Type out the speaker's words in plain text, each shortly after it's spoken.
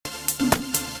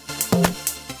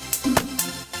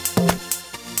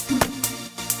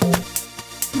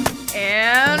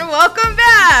Welcome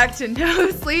back to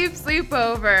No Sleep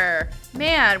Sleepover.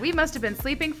 Man, we must have been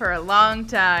sleeping for a long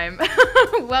time.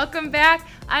 Welcome back.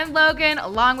 I'm Logan,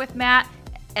 along with Matt,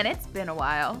 and it's been a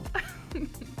while.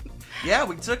 Yeah,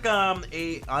 we took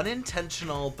a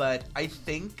unintentional, but I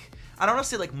don't want to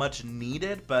say like much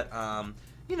needed, but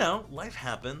life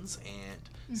happens,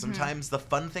 and sometimes the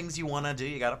fun things you want to do,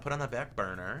 you got to put on the back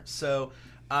burner. So,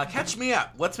 catch me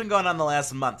up. What's been going on the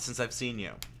last month since I've seen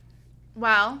you?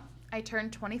 Well, I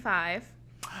turned 25.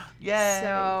 Yay.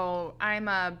 So I'm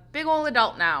a big old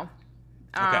adult now.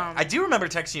 Okay. I do remember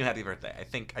texting you happy birthday. I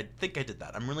think I did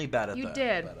that. I'm really bad at that. You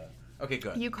did. But, okay,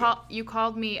 good. You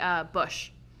called me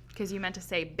Bush because you meant to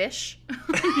say Bish.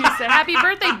 You said happy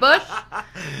birthday, Bush.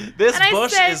 This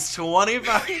Bush is 25.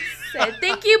 I said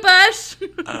thank you, Bush.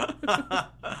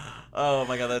 Oh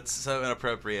my god, that's so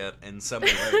inappropriate in so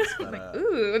many ways. But,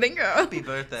 ooh, thank you. Happy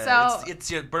birthday. So, it's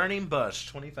your burning bush,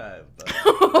 25. But.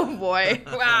 Oh boy.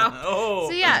 Wow. Oh.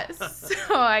 So yes,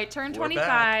 so I turned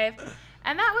 25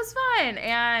 and that was fun.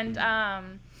 And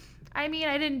I mean,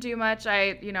 I didn't do much.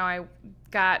 I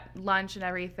got lunch and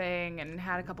everything and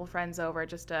had a couple friends over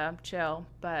just to chill,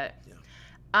 but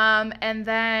and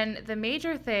then the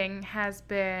major thing has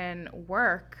been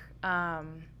work.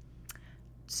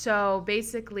 So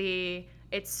basically,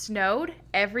 it snowed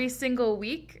every single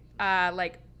week,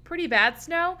 like pretty bad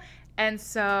snow. And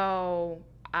so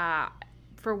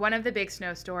for one of the big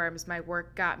snowstorms, my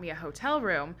work got me a hotel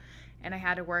room. And I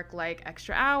had to work like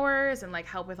extra hours and like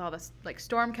help with all this like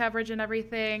storm coverage and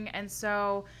everything. And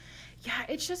so, yeah,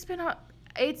 it's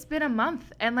been a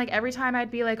month. And like every time I'd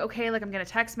be like, okay, like I'm going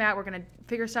to text Matt, we're going to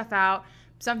figure stuff out.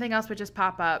 Something else would just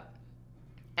pop up.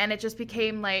 And it just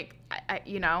became like,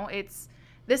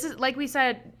 this is, like we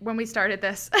said when we started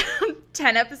this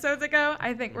 10 episodes ago,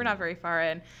 I think we're not very far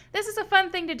in. This is a fun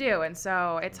thing to do, and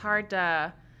so it's hard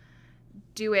to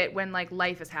do it when, like,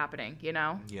 life is happening, you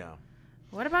know? Yeah.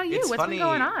 What about you? What's been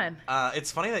going on?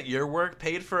 It's funny that your work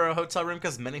paid for a hotel room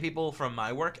because many people from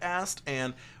my work asked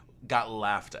and got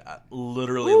laughed at.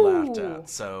 Literally laughed at.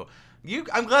 So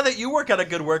I'm glad that you work at a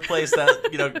good workplace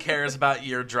that, cares about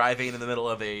your driving in the middle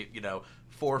of a,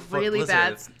 4-foot really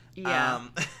blizzard. Bad. Yeah.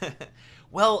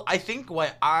 Well, I think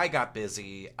why I got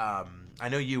busy, I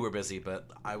know you were busy, but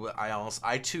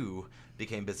I too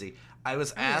became busy. I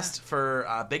was asked for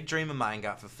a big dream of mine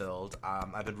got fulfilled.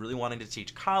 I've been really wanting to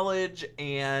teach college,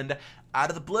 and out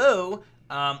of the blue,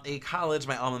 a college,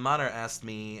 my alma mater, asked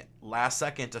me last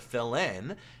second to fill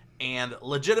in, and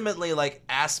legitimately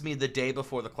asked me the day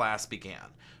before the class began.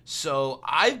 So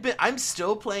I'm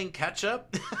still playing catch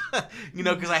up,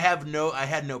 because I had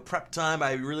no prep time.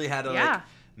 I really had to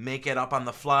make it up on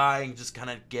the fly and just kind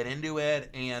of get into it,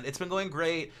 and it's been going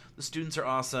great. The students are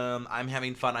awesome. I'm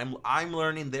having fun. I'm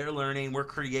learning. They're learning. We're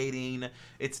creating.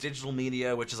 It's digital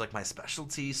media, which is like my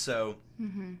specialty. So,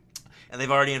 and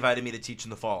they've already invited me to teach in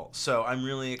the fall. So I'm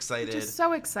really excited. Which is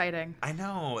so exciting. I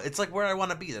know. It's like where I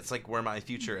want to be. That's like where my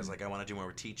future is. Like I want to do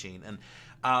more teaching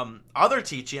and other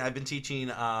teaching. I've been teaching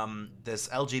this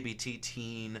LGBT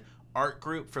teen art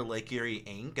group for Lake Erie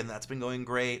Inc. and that's been going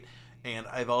great. And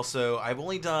I've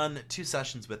only done 2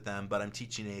 sessions with them, but I'm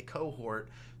teaching a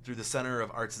cohort through the Center of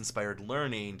Arts Inspired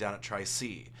Learning down at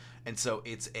Tri-C. And so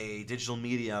it's a digital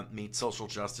media meets social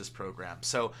justice program.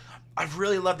 So I've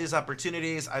really loved these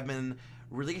opportunities. I've been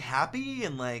really happy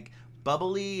and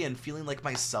bubbly and feeling like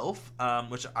myself,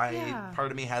 which part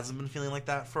of me hasn't been feeling like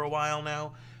that for a while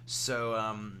now. So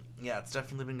it's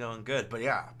definitely been going good. But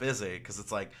yeah, busy because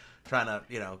it's trying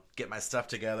to, get my stuff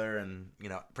together and,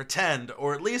 pretend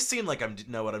or at least seem like I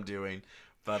know what I'm doing.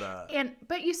 But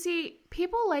you see,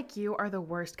 people like you are the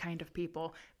worst kind of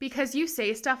people because you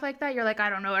say stuff like that. You're like,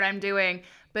 I don't know what I'm doing.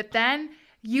 But then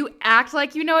you act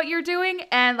like you know what you're doing.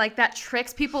 And that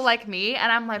tricks people like me.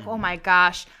 And I'm like, oh my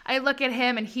gosh, I look at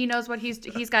him and he knows what he's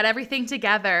got everything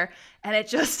together. And it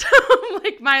just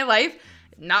my life,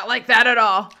 not like that at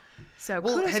all. So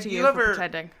kudos to you for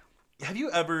pretending. Have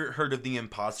you ever heard of the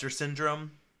imposter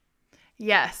syndrome?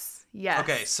 Yes.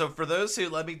 Okay, so for those who,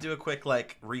 let me do a quick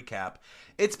recap.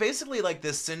 It's basically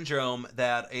this syndrome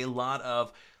that a lot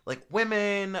of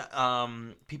women,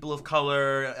 people of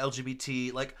color,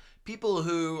 LGBT, people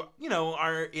who,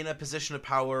 are in a position of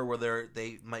power where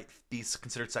they might be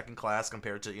considered second class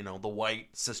compared to, the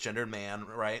white cisgendered man,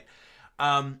 right?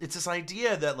 It's this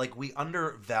idea that we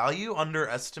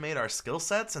underestimate our skill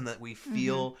sets and that we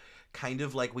feel kind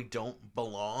of like we don't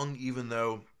belong, even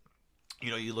though,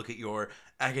 you look at your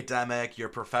academic, your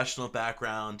professional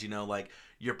background,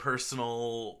 your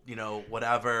personal,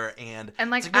 whatever. And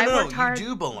I worked hard. You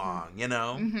do belong,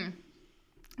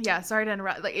 Yeah. Sorry to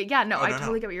interrupt. I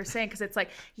totally get what you're saying. Cause it's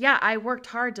I worked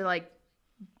hard to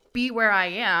be where I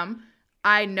am.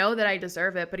 I know that I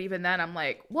deserve it, but even then I'm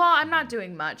like, well, I'm not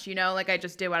doing much, you know, like I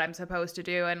just did what I'm supposed to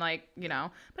do and like, you know,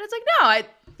 but it's like,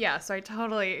 no, so I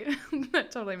totally,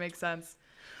 that totally makes sense.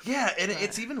 Yeah, and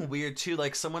it's even weird too,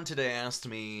 like someone today asked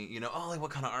me, you know, oh, like what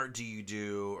kind of art do you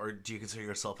do, or do you consider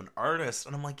yourself an artist?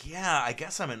 And I'm like, yeah, I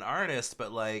guess I'm an artist,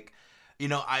 but like, you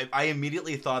know, I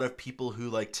immediately thought of people who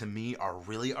like to me are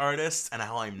really artists and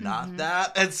how I'm not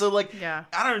that. And so like, Yeah.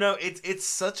 I don't know, it's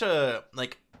such a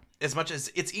like, as much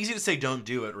as it's easy to say don't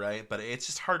do it, right? But it's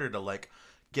just harder to like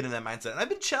get in that mindset. And I've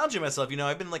been challenging myself, you know,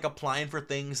 I've been like applying for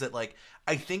things that like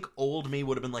I think old me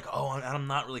would have been like, oh, I'm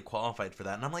not really qualified for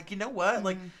that. And I'm like, you know what?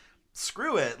 Like,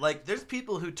 screw it. Like, there's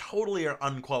people who totally are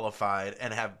unqualified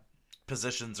and have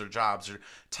positions or jobs or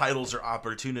titles or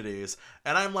opportunities.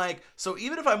 And I'm like, so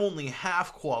even if I'm only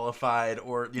half qualified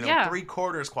or, you know,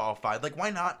 3/4 qualified, like, why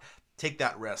not take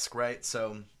that risk, right?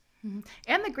 So.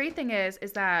 And the great thing is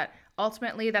that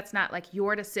ultimately that's not like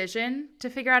your decision to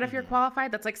figure out if you're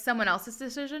qualified. That's like someone else's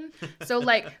decision. So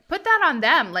like put that on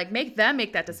them, like make them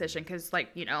make that decision. Cause like,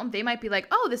 you know, they might be like,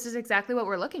 oh, this is exactly what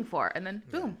we're looking for. And then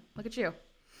boom, look at you.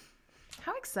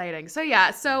 How exciting. So yeah,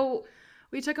 so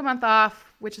we took a month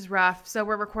off, which is rough. So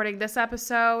we're recording this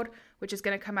episode, which is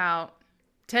going to come out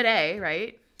today,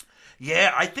 right?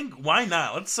 Yeah, I think why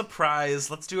not? Let's do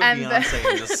a Beyonce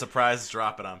and just surprise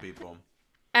drop it on people.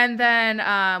 And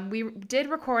then we did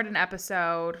record an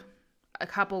episode a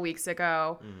couple weeks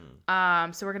ago.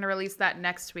 So we're going to release that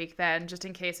next week then, just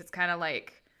in case it's kind of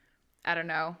like, I don't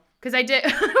know. Because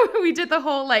we did the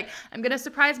whole, like, I'm going to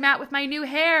surprise Matt with my new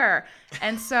hair.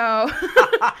 And so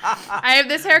I have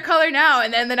this hair color now.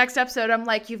 And then the next episode, I'm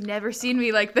like, you've never seen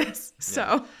me like this. So.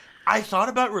 Yeah. I thought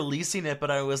about releasing it,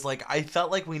 but I was like, I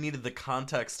felt like we needed the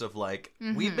context of, like,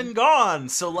 we've been gone.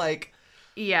 So, like.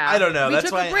 Yeah. I don't know. We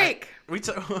took a break. We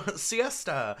took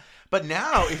siesta. But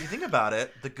now, if you think about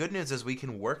it, the good news is we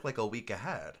can work like a week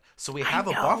ahead. So we have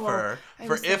a buffer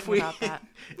for if we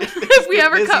if we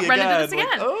ever run into this again.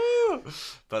 Like, oh.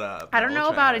 But I don't know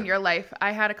about in your life.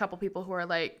 I had a couple people who are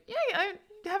like, yeah, I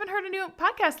haven't heard a new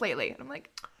podcast lately. And I'm like,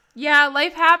 yeah,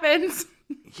 life happens.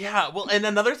 Yeah, well, and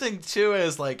another thing too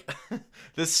is like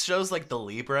this shows like the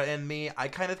Libra in me. I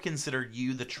kind of consider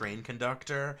you the train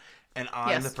conductor and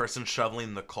I'm the person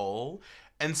shoveling the coal.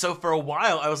 And so for a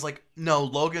while, I was like, no,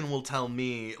 Logan will tell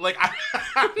me. Like,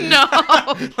 no.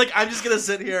 Like, I'm just going to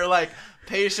sit here, like,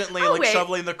 patiently,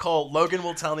 shoveling the coal. Logan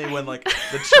will tell me when, like,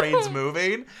 the train's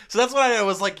moving. So that's why I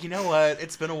was like, you know what?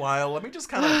 It's been a while. Let me just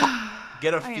kind of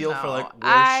get a feel for, like,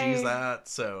 where she's at.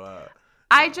 So,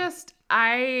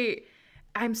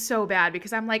 I'm so bad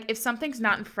because I'm like, if something's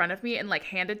not in front of me and, like,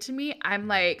 handed to me, I'm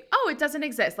like, oh, it doesn't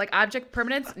exist. Like, object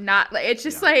permanence, not, like, it's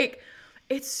just, like...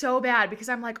 It's so bad because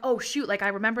I'm like, oh, shoot, like, I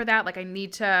remember that. Like, I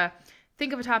need to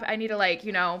think of a topic. I need to, like,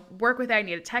 you know, work with it. I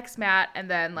need to text Matt. And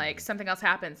then, like, something else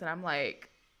happens. And I'm like,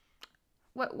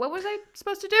 what was I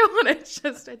supposed to do? And it's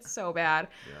so bad.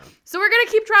 Yeah. So we're going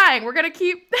to keep trying. We're going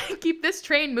to keep this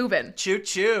train moving.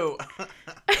 Choo-choo.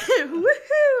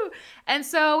 Woohoo. And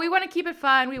so we want to keep it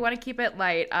fun. We want to keep it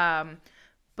light.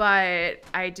 But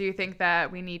I do think that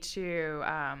we need to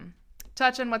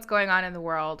touch on what's going on in the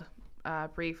world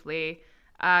briefly.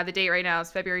 The date right now is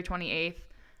February 28th.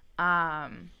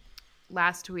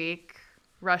 Last week,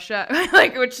 Russia,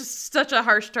 like, which is such a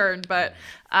harsh turn, but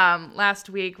last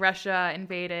week, Russia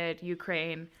invaded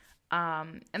Ukraine.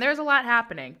 And there's a lot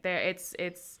happening there.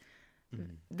 It's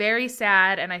very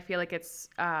sad, and I feel like it's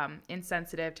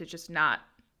insensitive to just not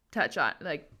touch on,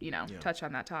 like, you know, touch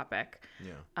on that topic.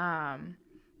 Yeah.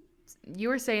 You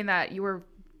were saying that you were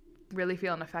really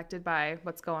feeling affected by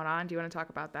what's going on. Do you want to talk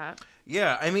about that?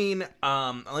 Yeah, I mean,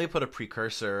 let me put a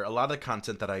precursor. A lot of the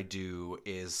content that I do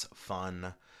is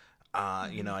fun.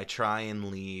 You know, I try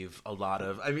and leave a lot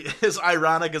of, I mean, as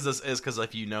ironic as this is, because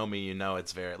if you know me, you know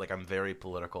it's very, like, I'm very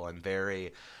political. I'm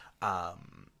very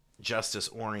justice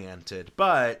oriented.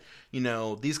 But, you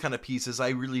know, these kind of pieces, I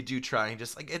really do try and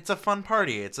just, like, it's a fun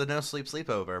party. It's a no sleep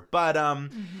sleepover. But,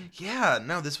 yeah,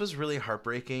 no, this was really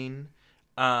heartbreaking.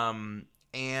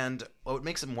 And what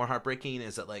makes it more heartbreaking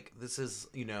is that, like, this is,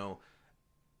 you know,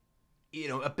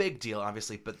 a big deal,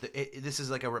 obviously, but this is,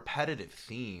 like, a repetitive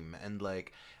theme. And,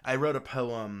 like, I wrote a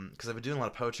poem, because I've been doing a lot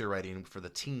of poetry writing for the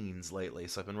teens lately,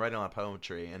 so I've been writing a lot of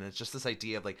poetry, and it's just this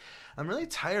idea of, like, I'm really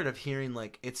tired of hearing,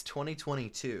 like, it's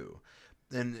 2022,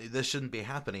 and this shouldn't be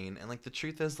happening. And, like, the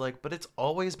truth is, like, but it's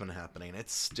always been happening.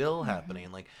 It's still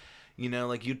happening. Like, you know,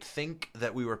 like, you'd think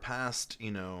that we were past,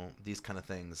 you know, these kind of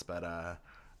things, but, I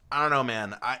don't know,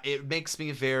 man. It makes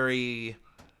me very...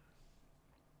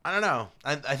 I don't know.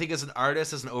 I think as an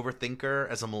artist, as an overthinker,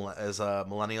 as a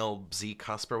millennial Z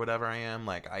cusp or whatever I am,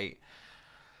 like,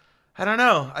 I don't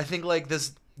know. I think like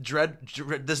this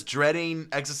this dreading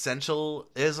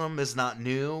existentialism is not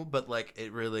new, but like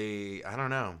it really, I don't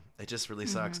know. It just really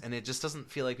sucks, and it just doesn't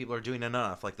feel like people are doing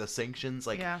enough. Like the sanctions,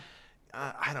 like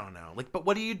I don't know. Like, but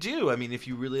what do you do? I mean, if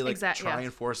you really like try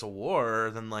and force a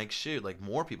war, then like shoot, like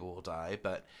more people will die.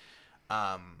 But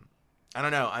I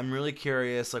don't know. I'm really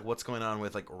curious, like what's going on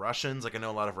with like Russians. Like I know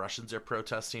a lot of Russians are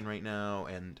protesting right now,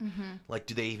 and like,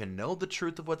 do they even know the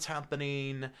truth of what's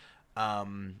happening?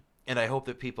 And I hope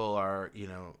that people are,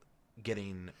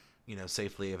 getting,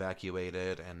 safely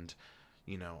evacuated and,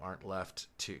 aren't left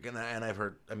to. And I've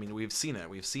heard. I mean, we've seen it.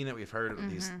 We've heard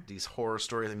these horror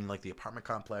stories. I mean, like the apartment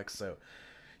complex. So,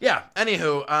 yeah.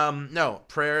 Anywho, no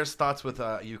prayers, thoughts with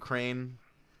Ukraine.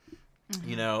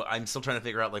 I'm still trying to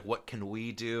figure out like what can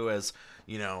we do as,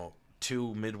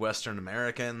 two Midwestern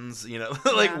Americans.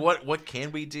 Like what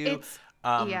can we do?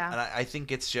 And I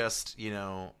think it's just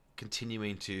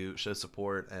continuing to show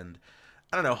support, and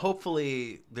I don't know,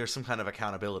 hopefully there's some kind of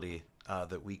accountability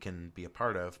that we can be a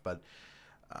part of, but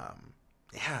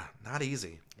not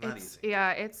easy.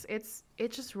 It's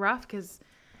just rough because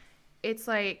it's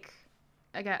like,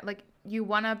 again, like you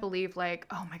want to believe like,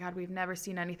 oh my God, we've never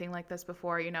seen anything like this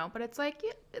before, but it's like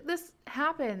this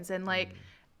happens, and like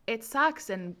it sucks,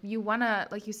 and you want to,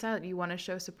 like you said, you want to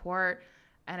show support,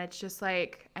 and it's just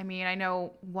like, I mean, I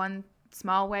know one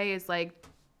small way is like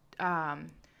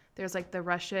there's like the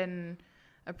Russian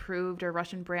approved or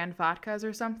Russian brand vodkas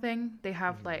or something. They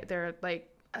have like, they're like,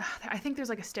 I think there's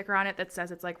like a sticker on it that says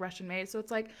it's like Russian made. So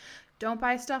it's like, don't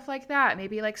buy stuff like that.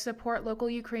 Maybe like support local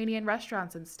Ukrainian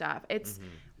restaurants and stuff. It's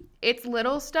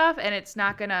little stuff, and it's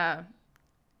not going to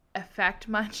affect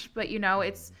much, but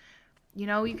it's,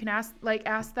 you can ask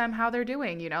them how they're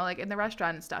doing, like in the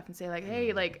restaurant and stuff, and say like,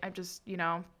 hey, like I'm just,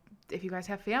 if you guys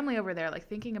have family over there, like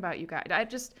thinking about you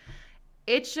guys.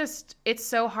 It's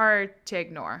so hard to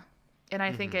ignore. And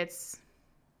I think it's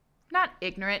not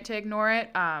ignorant to ignore it,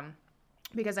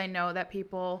 because I know that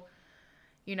people,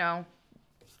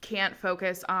 can't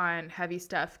focus on heavy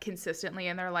stuff consistently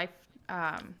in their life.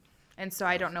 And so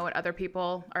I don't know what other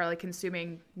people are like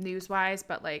consuming news-wise,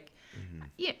 but like,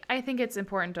 I think it's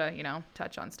important to,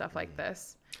 touch on stuff like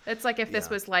this. It's like if this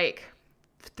was like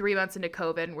 3 months into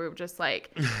COVID and we were just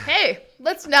like, hey,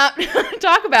 let's not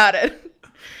talk about it.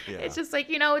 It's just like,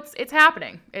 it's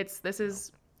happening. This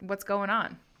is what's going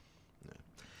on.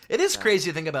 It is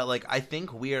crazy to think about. Like, I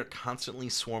think we are constantly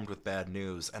swarmed with bad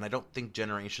news, and I don't think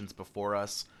generations before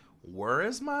us were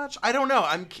as much. I don't know.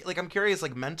 I'm curious,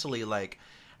 like mentally, like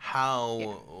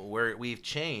how we've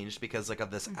changed because like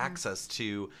of this access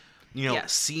to,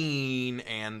 seeing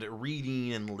and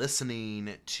reading and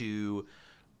listening to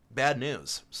bad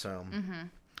news. So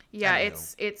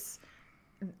it's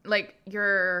like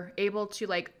you're able to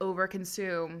like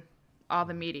overconsume all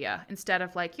the media instead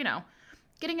of like,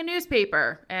 getting a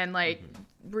newspaper and like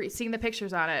seeing the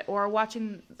pictures on it, or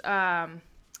watching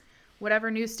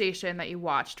whatever news station that you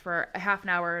watched for a half an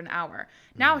hour, an hour.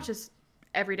 Now it's just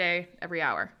every day, every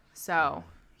hour. So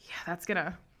that's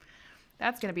gonna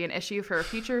be an issue for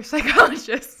future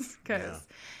psychologists because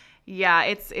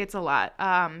it's a lot.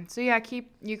 So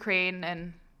keep Ukraine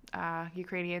and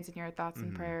Ukrainians in your thoughts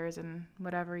and prayers, and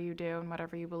whatever you do and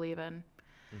whatever you believe in,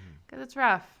 because it's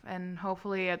rough, and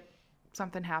hopefully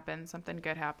something happens, something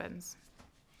good happens.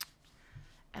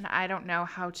 And I don't know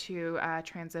how to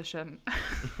transition.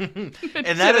 And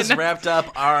that has wrapped up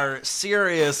our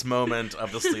serious moment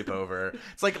of the sleepover.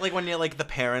 It's like when you like the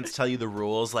parents tell you the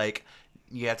rules, like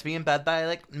you have to be in bed by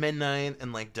like midnight,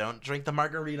 and like don't drink the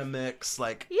margarita mix.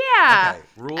 Like okay,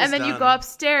 rules. And then you go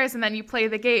upstairs and then you play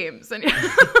the games. And so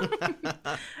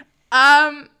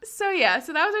that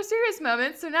was our serious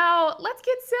moment. So now let's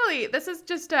get silly. This is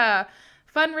just a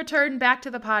fun return back to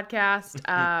the podcast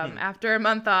after a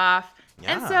month off.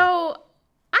 Yeah. And so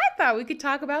I thought we could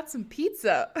talk about some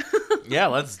pizza. Yeah,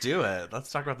 let's do it.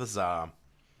 Let's talk about this.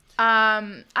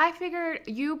 I figured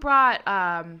you brought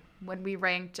when we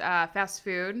ranked fast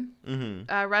food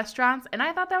restaurants, and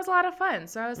I thought that was a lot of fun.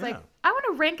 So I was like, I want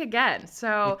to rank again.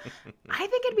 So I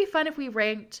think it'd be fun if we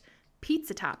ranked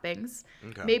pizza toppings.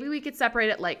 Okay. Maybe we could separate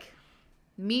it like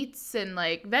meats and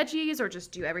like veggies, or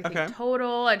just do everything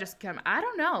total and just I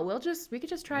don't know. We could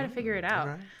just try to figure it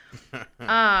out.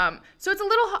 Right. So it's a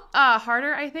little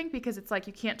harder, I think, because it's like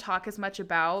you can't talk as much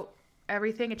about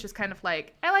everything. It's just kind of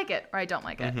like I like it or I don't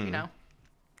like it,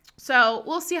 So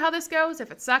we'll see how this goes. If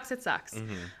it sucks, it sucks.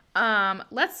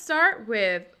 Let's start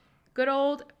with good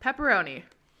old pepperoni.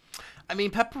 I mean,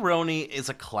 pepperoni is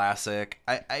a classic.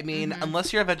 I mean,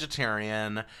 unless you're a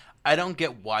vegetarian, I don't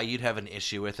get why you'd have an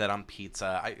issue with it on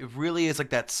pizza. It really is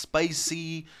like that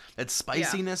spiciness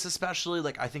especially,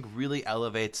 like I think really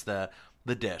elevates the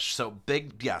dish. So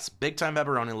big time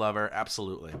pepperoni lover,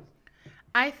 absolutely.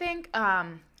 I think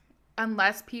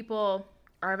unless people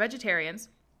are vegetarians,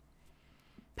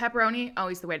 pepperoni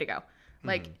always the way to go.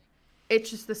 Like it's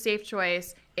just the safe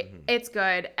choice. It's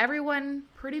good. Everyone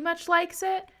pretty much likes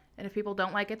it. And if people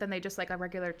don't like it, then they just like a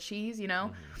regular cheese, you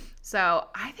know? So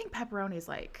I think pepperoni is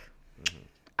like,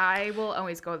 I will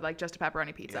always go with like just a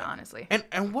pepperoni pizza, honestly.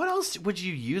 And what else would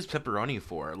you use pepperoni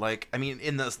for? Like, I mean,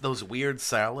 in those weird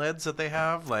salads that they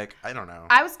have, like, I don't know.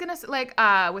 I was going to say like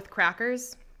with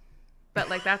crackers, but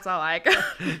like that's all I got.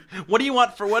 What do you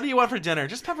want for dinner?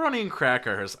 Just pepperoni and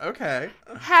crackers. Okay.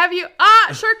 Have you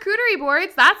charcuterie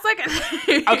boards? That's like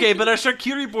okay, but a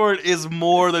charcuterie board is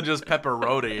more than just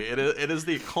pepperoni. It is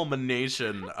the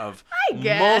culmination of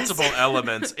multiple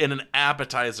elements in an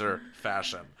appetizer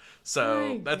fashion.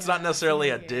 So that's not necessarily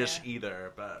a dish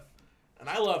either, but and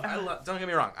I love don't get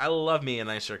me wrong, I love me a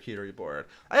nice charcuterie board.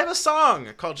 I have a song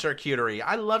called Charcuterie.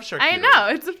 I love charcuterie. I know,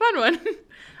 it's a fun one. It's one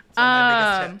of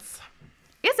my biggest hits.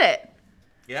 Is it?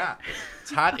 Yeah.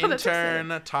 It's Hot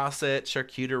Intern, Toss It,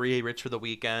 Charcuterie, Rich for the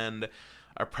Weekend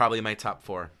are probably my top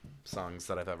 4 songs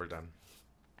that I've ever done.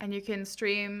 And you can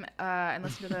stream and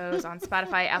listen to those on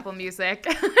Spotify, Apple Music,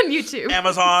 and YouTube.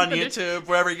 Amazon, YouTube,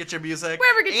 wherever you get your music.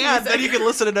 And then you can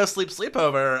listen to No Sleep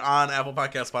Sleepover on Apple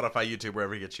Podcasts, Spotify, YouTube,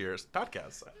 wherever you get your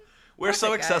podcasts. We're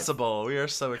so accessible. We are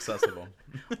so accessible.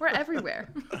 We're everywhere.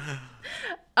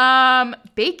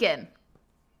 Bacon.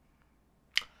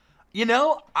 You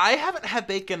know, I haven't had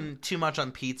bacon too much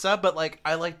on pizza, but like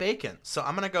I like bacon, so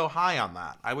I'm gonna go high on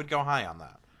that. I would go high on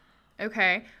that.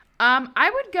 Okay.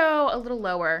 I would go a little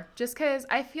lower, just because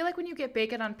I feel like when you get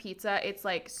bacon on pizza, it's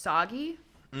like soggy.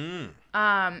 And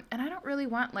I don't really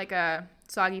want like a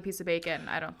soggy piece of bacon.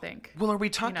 I don't think. Well, are we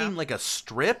talking like a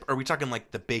strip, or are we talking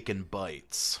like the bacon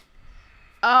bites?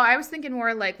 Oh, I was thinking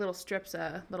more like little strips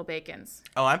of little bacons.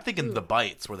 Oh, I'm thinking the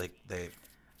bites where they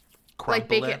crumple like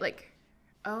bacon, it. like.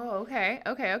 Oh, okay.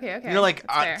 You know, like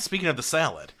speaking of the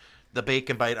salad, the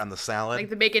bacon bite on the salad, like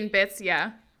the bacon bits,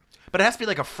 yeah. But it has to be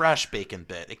like a fresh bacon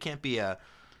bit. It can't be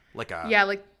like the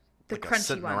like crunchy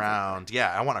sitting ones. Around.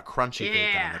 Yeah, I want a crunchy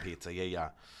bacon on the pizza. Yeah.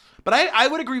 But I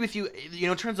would agree with you. You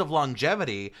know, in terms of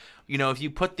longevity, you know, if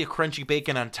you put the crunchy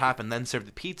bacon on top and then serve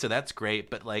the pizza, that's great.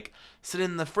 But like sit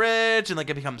in the fridge and like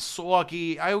it becomes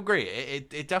soggy. I agree.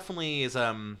 It definitely is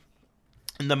in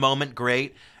the moment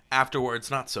great. Afterwards,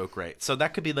 not so great. So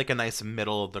that could be like a nice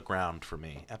middle of the ground for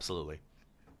me. Absolutely.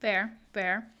 Fair.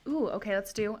 Ooh, okay,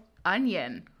 let's do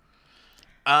onion.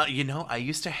 You know, I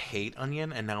used to hate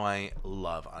onion, and now I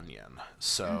love onion.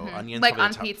 So onion, like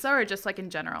on pizza, or just like in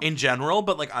general? In general,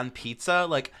 but like on pizza,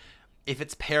 like if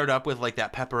it's paired up with like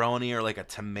that pepperoni or like a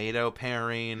tomato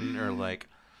pairing or like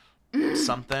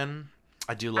something,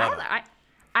 I do love it.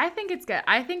 I think it's good.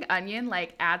 I think onion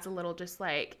like adds a little just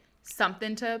like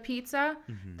something to a pizza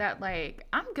that like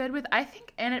I'm good with. I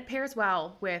think, and it pairs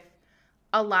well with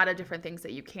a lot of different things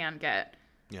that you can get.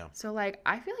 Yeah. So like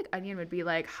I feel like onion would be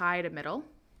like high to middle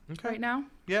right now.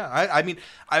 Yeah. I mean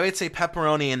I would say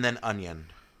pepperoni and then onion.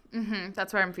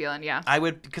 That's where I'm feeling. Yeah. I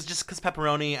would because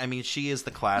pepperoni. I mean she is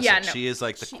the classic. Yeah, no, she is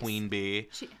like the queen bee.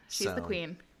 She's the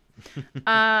queen.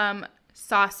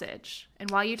 Sausage.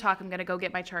 And while you talk, I'm gonna go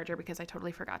get my charger because I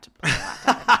totally forgot to put my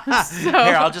laptop in. So,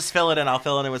 here, I'll just fill it in. I'll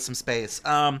fill it in with some space.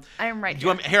 I am right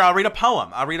here. Here, I'll read a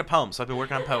poem. So I've been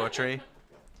working on poetry.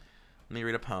 Let me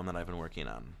read a poem that I've been working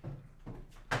on.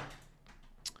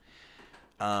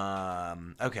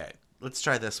 Okay, let's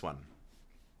try this one.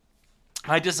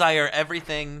 I desire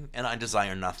everything, and I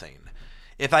desire nothing.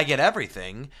 If I get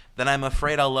everything, then I'm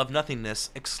afraid I'll love nothingness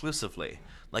exclusively.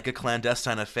 Like a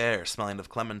clandestine affair smelling of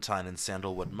clementine and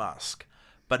sandalwood musk.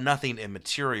 But nothing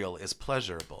immaterial is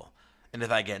pleasurable. And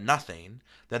if I get nothing,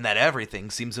 then that everything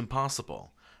seems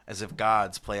impossible. As if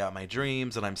gods play out my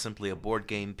dreams and I'm simply a board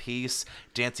game piece,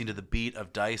 dancing to the beat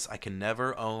of dice I can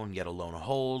never own yet alone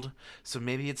hold. So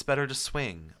maybe it's better to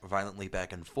swing violently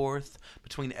back and forth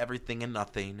between everything and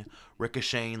nothing,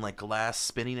 ricocheting like glass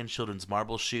spinning in children's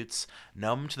marble shoots,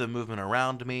 numb to the movement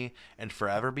around me, and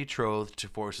forever betrothed to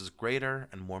forces greater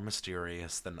and more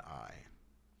mysterious than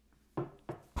I.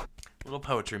 Little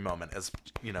poetry moment as,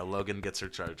 you know, Logan gets her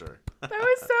charger. That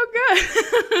was so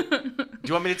good. Do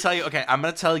you want me to tell you? Okay, I'm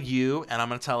going to tell you, and I'm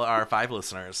going to tell our 5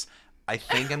 listeners. I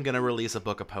think I'm going to release a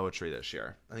book of poetry this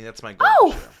year. I think that's my goal.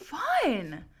 Oh,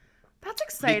 fun. That's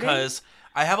exciting. Because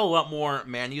I have a lot more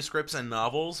manuscripts and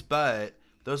novels, but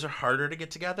those are harder to get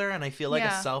together, and I feel like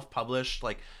a self-published,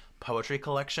 like, poetry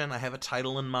collection. I have a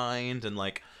title in mind, and,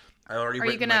 like, I already. Are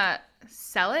you gonna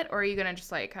sell it, or are you gonna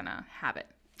just like kind of have it?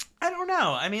 I don't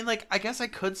know. I mean, like, I guess I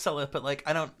could sell it, but like,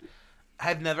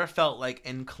 I've never felt like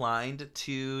inclined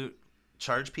to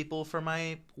charge people for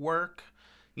my work.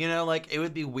 You know, like, it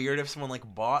would be weird if someone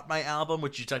like bought my album,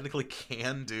 which you technically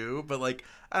can do, but like,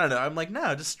 I don't know. I'm like,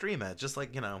 no, just stream it. Just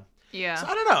like, you know. Yeah. So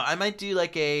I don't know. I might do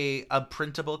like a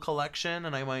printable collection,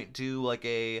 and I might do like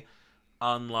a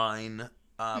online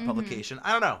publication.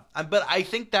 I don't know. But I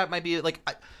think that might be like,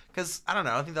 because I don't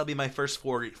know. I think that'll be my first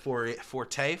foray.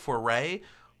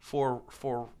 For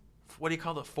what do you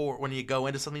call it? For when you go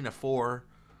into something, a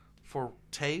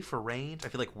forte for range. I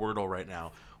feel like Wordle right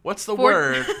now. What's the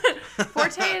word?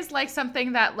 Forte is like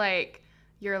something that like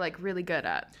you're like really good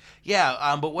at.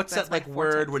 Yeah, but what's That's that like my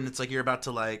word forte. when it's like you're about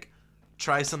to like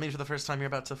try something for the first time? You're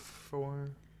about to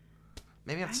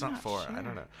maybe it's I'm not not I don't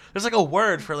sure. know. There's like a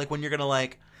word for like when you're gonna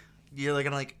like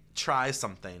try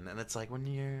something, and it's like when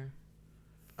you're.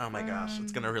 Oh my gosh,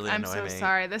 it's gonna really I'm annoy so me.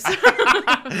 sorry. This.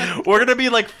 We're gonna be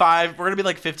like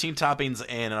 15 toppings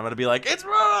in, and I'm gonna be like, it's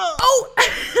wrong. Oh,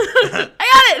 I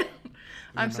got it.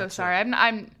 I'm so sorry.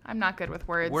 I'm not good with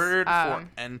words. Word for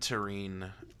entering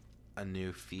a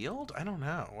new field? I don't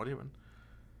know. What do you?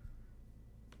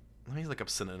 Let me look up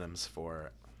synonyms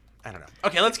for. I don't know.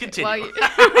 Okay, let's continue.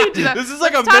 Well, do that. This is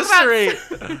like Let's a talk about-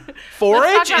 mystery. Forage?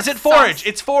 Let's talk Is it about forage? sauce.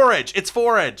 It's forage. It's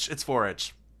forage. It's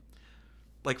forage.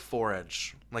 Like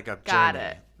forage. Like a Got journey,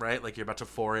 it. right? Like you're about to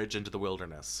forage into the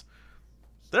wilderness.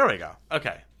 There we go.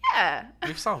 Okay. Yeah.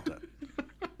 We've solved it.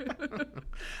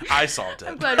 I solved it.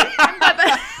 I'm glad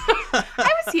that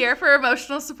I was here for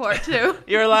emotional support too.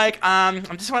 You're like, I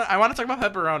want to talk about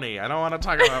pepperoni. I don't want to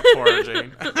talk about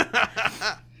foraging.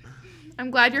 I'm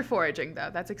glad you're foraging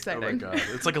though. That's Oh exciting. my god.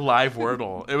 It's like a live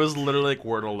Wordle. It was literally like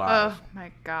Wordle live. Oh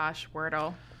my gosh,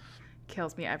 Wordle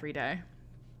kills me every day.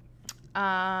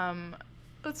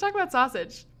 Let's talk about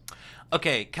sausage.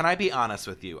 Okay, can I be honest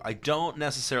with you? I don't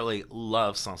necessarily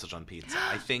love sausage on pizza.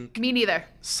 I think Me neither.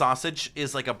 sausage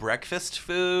is like a breakfast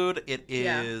food. It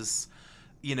Yeah. is,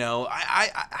 you know,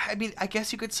 I mean, I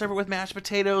guess you could serve it with mashed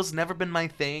potatoes. Never been my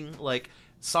thing. Like,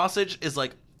 sausage is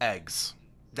like eggs.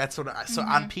 That's what so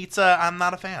on pizza, I'm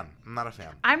not a fan. I'm not a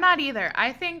fan. I'm not either.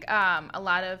 I think a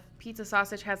lot of pizza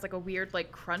sausage has like a weird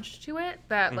like crunch to it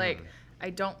that like I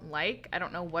don't like. I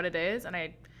don't know what it is, and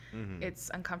it's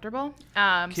uncomfortable.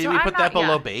 Can So we I'm put not, that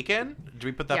below yeah. bacon? Do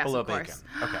we put that Yes, below of bacon?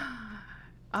 course.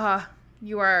 Okay.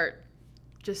 You are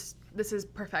just this is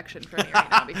perfection for me right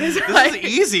now because This like,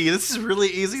 is easy. This is really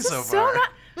easy this so is far.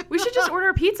 we should just order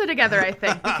a pizza together. I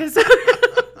think because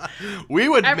we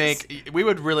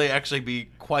would really actually be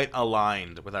quite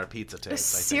aligned with our pizza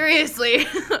taste. I think. seriously.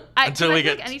 Until we I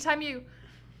get- think anytime you.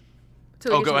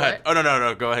 Oh, go ahead. Oh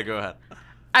no. Go ahead.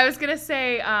 I was gonna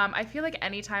say, I feel like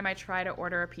anytime I try to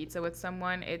order a pizza with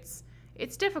someone, it's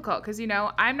difficult because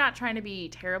I'm not trying to be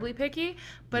terribly picky,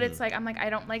 but it's like I'm like I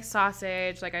don't like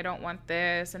sausage, like I don't want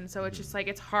this, and so it's just like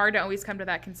it's hard to always come to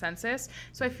that consensus.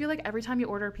 So I feel like every time you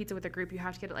order a pizza with a group, you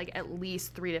have to get like at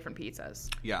least 3 different pizzas.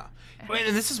 Yeah. And And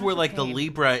this it's is where such a like the pain.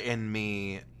 Libra in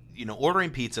me, ordering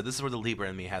pizza, this is where the Libra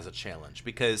in me has a challenge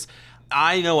because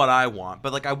I know what I want,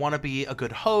 but like I want to be a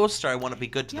good host or I want to be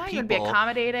good to Yeah, the you want to people. be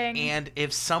accommodating. And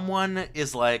if someone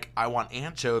is like, I want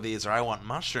anchovies or I want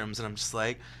mushrooms, and I'm just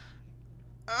like,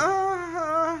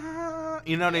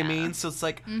 you know what I mean? So it's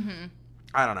like,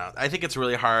 I don't know. I think it's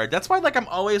really hard. That's why like I'm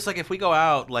always like, if we go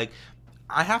out, like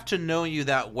I have to know you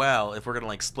that well if we're gonna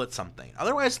like split something.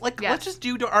 Otherwise, like Yes. let's just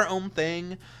do our own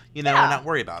thing, and Yeah. not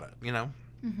worry about it.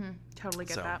 Totally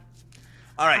get So, that.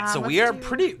 All right, so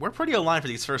let's we're pretty aligned for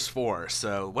these first 4.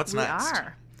 So what's We next?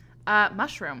 are.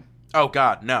 Mushroom. Oh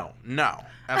God, no,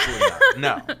 absolutely not.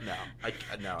 No. I Is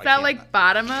that can't. like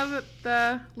bottom of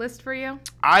the list for you?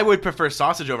 I would prefer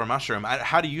sausage over mushroom.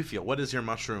 How do you feel? What is your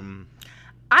mushroom?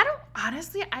 I don't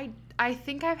honestly. I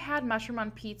think I've had mushroom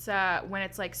on pizza when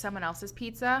it's like someone else's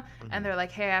pizza, and they're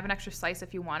like, "Hey, I have an extra slice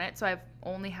if you want it." So I've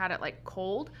only had it like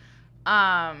cold.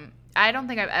 I don't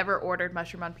think I've ever ordered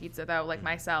mushroom on pizza though, like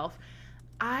myself.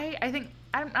 I think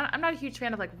I'm not a huge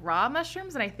fan of like raw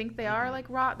mushrooms, and I think they are like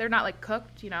raw. They're not like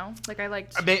cooked, Like I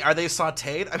like. I mean, are they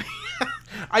sautéed? I mean,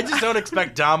 I just don't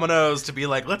expect Domino's to be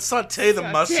like, let's saute the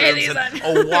mushrooms these in on-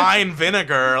 a wine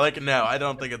vinegar. Like, no, I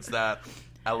don't think it's that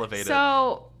elevated.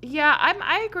 So yeah,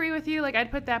 I agree with you. Like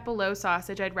I'd put that below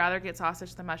sausage. I'd rather get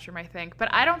sausage than mushroom, I think.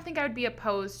 But I don't think I would be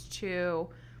opposed to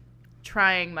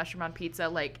trying mushroom on pizza,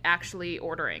 like actually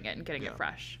ordering it and getting it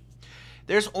fresh.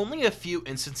 There's only a few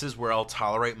instances where I'll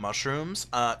tolerate mushrooms.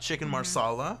 Chicken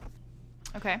marsala.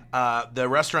 Okay. The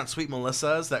restaurant Sweet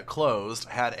Melissa's that closed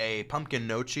had a pumpkin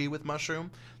nochi with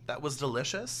mushroom. That was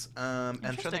delicious. And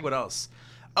I'm trying to think what else.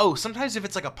 Oh, sometimes if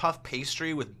it's like a puff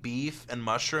pastry with beef and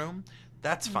mushroom,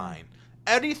 that's fine.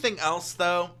 Anything else,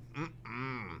 though,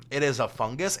 it is a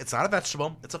fungus. It's not a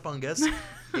vegetable. It's a fungus.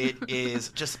 It is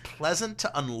just pleasant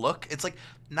to unlook. It's like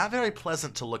not very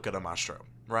pleasant to look at a mushroom,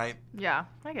 right? Yeah,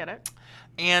 I get it.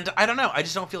 And I don't know. I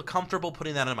just don't feel comfortable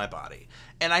putting that in my body.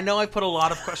 And I know I've put a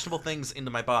lot of questionable things into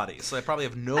my body, so I probably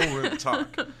have no room to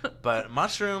talk. But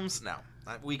mushrooms, no.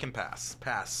 We can pass.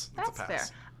 Pass. It's That's a pass.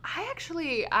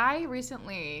 fair. I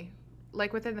recently,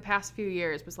 like within the past few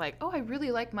years, was like, oh, I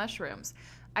really like mushrooms.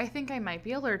 I think I might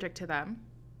be allergic to them,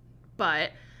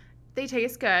 but they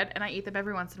taste good, and I eat them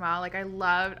every once in a while. Like, I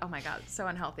loved, oh my God, it's so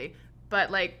unhealthy.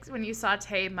 But, like, when you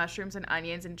saute mushrooms and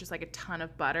onions and just, like, a ton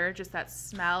of butter, just that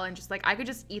smell, and just, like, I could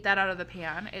just eat that out of the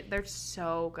pan. They're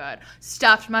so good.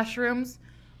 Stuffed mushrooms,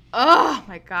 oh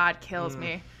my God, kills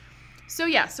me. So,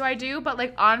 yeah, so I do, but,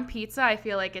 like, on pizza, I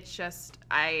feel like it's just,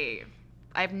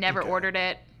 I've never ordered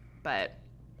it, but.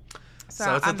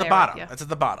 So it's at the bottom. It's at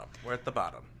the bottom. We're at the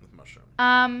bottom with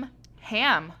mushroom.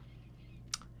 Ham.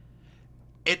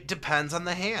 It depends on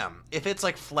the ham. If it's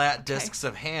like flat discs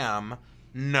of ham,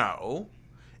 no.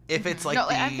 If it's like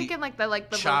I'm thinking like the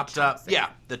chopped little up,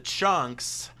 chunks. the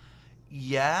chunks.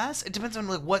 Yes, it depends on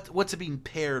like what's it being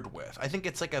paired with. I think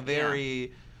it's like a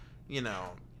very,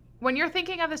 When you're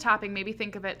thinking of the topping, maybe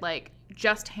think of it like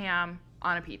just ham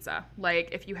on a pizza. Like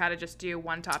if you had to just do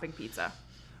one topping pizza.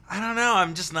 I don't know.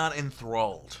 I'm just not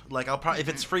enthralled. Like I'll probably if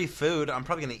it's free food, I'm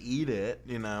probably gonna eat it.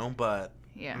 But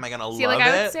am I gonna love it?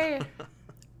 I would say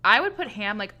I would put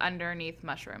ham like underneath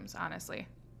mushrooms. Honestly,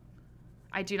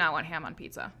 I do not want ham on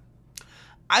pizza.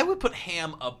 I would put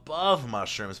ham above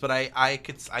mushrooms, but I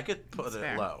could put That's it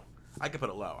fair. low. I could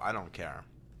put it low. I don't care.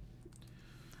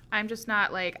 I'm just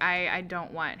not like I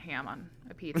don't want ham on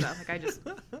a pizza. Like I just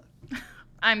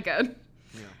I'm good.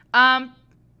 Yeah.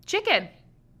 Chicken.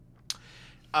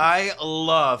 I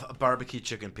love barbecue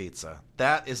chicken pizza.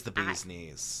 That is the bee's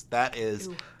knees. That is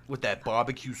with that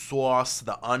barbecue sauce.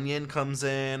 The onion comes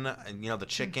in, and the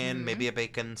chicken, maybe a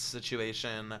bacon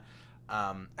situation.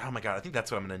 Oh my God, I think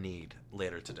that's what I'm gonna need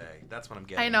later today. That's what I'm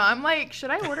getting. I know. I'm like,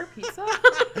 should I order pizza?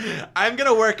 I'm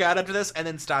gonna work out after this and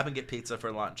then stop and get pizza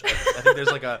for lunch. I think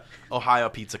there's like a Ohio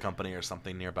Pizza Company or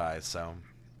something nearby. So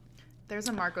there's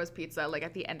a Marco's Pizza like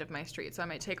at the end of my street, so I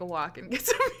might take a walk and get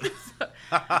some pizza.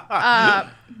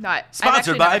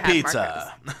 Sponsored by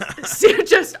pizza.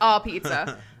 Just all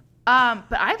pizza.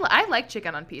 But I like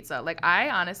chicken on pizza. Like I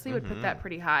honestly would put that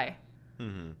pretty high.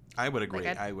 Mm-hmm. I would agree.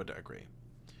 Like I would agree.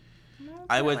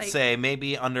 I would say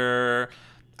maybe under.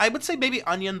 I would say maybe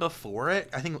onion before it.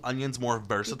 I think onion's more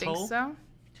versatile. You think so?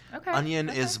 Okay. Onion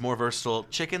is more versatile.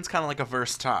 Chicken's kind of like a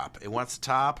verse top. It wants to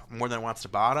top more than it wants to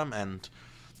bottom, and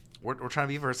we're trying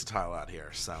to be versatile out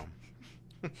here. So.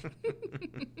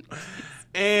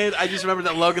 And I just remembered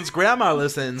that Logan's grandma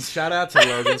listens. Shout out to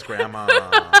Logan's grandma.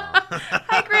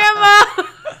 Hi, Grandma.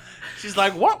 She's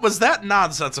like, "What was that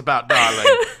nonsense about, darling?"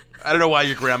 I don't know why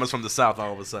your grandma's from the South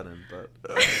all of a sudden, but.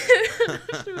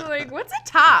 She was like, "What's a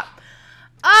top?"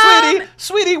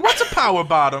 Sweetie, what's a power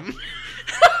bottom?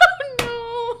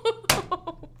 Oh,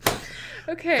 no.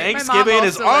 Okay. Thanksgiving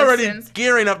is already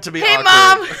gearing up to be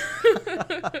awkward.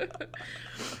 Hey, Mom!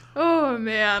 Oh,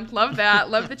 man. Love that.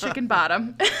 Love the chicken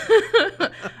bottom.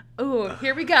 Oh,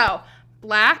 here we go.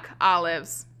 Black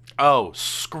olives. Oh,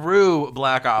 screw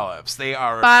black olives. They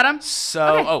are bottom.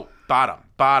 Bottom.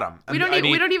 We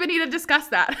don't even need to discuss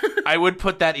that. I would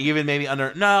put that even maybe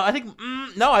under. No, I think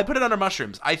I put it under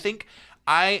mushrooms. I think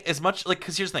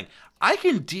because here's the thing. I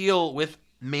can deal with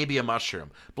maybe a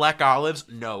mushroom. Black olives,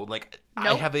 no. Like nope.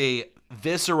 I have a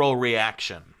visceral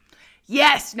reaction.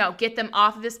 Yes, no. Get them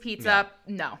off of this pizza.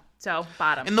 Yeah. No. So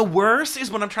bottom. And the worst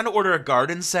is when I'm trying to order a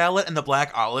garden salad and the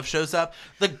black olive shows up.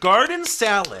 The garden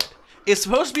salad is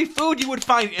supposed to be food you would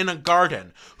find in a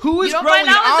garden. Who is growing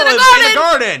olives in a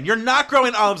garden? You're not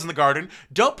growing olives in the garden.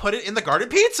 Don't put it in the garden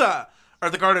pizza or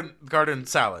the garden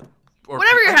salad. Or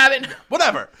whatever you're having.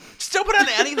 Whatever. Just don't put it on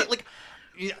anything. Like,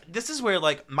 this is where,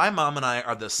 like, my mom and I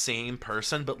are the same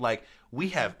person, but, like, we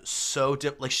have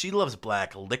like, she loves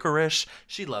black licorice.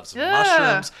 She loves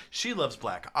mushrooms. She loves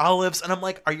black olives. And I'm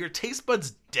like, are your taste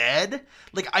buds dead?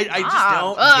 Like, I just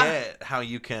don't get how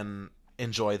you can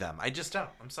enjoy them. I just don't.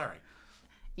 I'm sorry.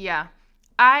 Yeah.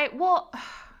 When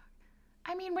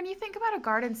you think about a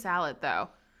garden salad, though,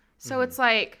 so it's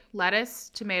like lettuce,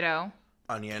 tomato,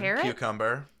 onion, carrot?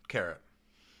 Cucumber, carrot.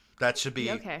 That should be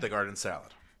the garden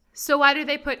salad. So why do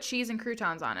they put cheese and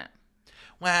croutons on it?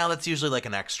 Well, it's usually like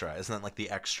an extra. Isn't it like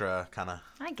the extra kind of...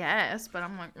 I guess, but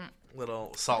I'm like...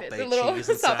 Little salt-baked cheese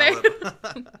and salad.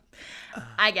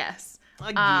 I guess.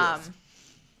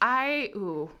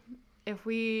 If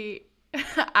we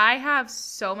I have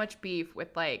so much beef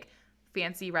with like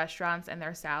fancy restaurants and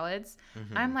their salads.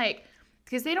 I'm like,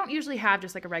 because they don't usually have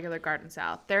just like a regular garden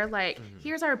salad. They're like,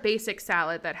 here's our basic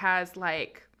salad that has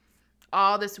like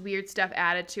all this weird stuff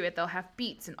added to it. They'll have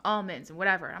beets and almonds and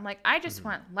whatever. And I'm like, I just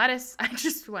want lettuce. I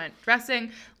just want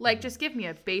dressing. Like, just give me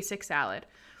a basic salad.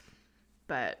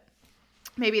 But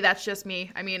maybe that's just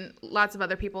me. I mean, lots of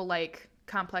other people like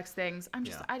complex things. I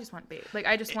just want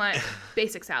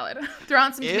basic salad. Throw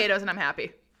on some tomatoes and I'm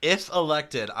happy. If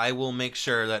elected, I will make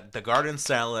sure that the garden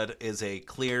salad is a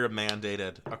clear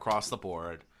mandated across the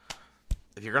board.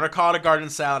 If you're going to call it a garden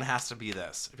salad, it has to be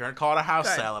this. If you're going to call it a house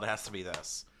salad, it has to be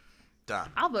this. Done.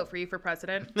 I'll vote for you for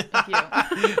president. Thank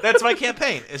you. That's my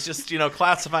campaign. It's just,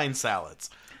 classifying salads.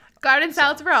 Garden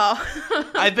salads for all.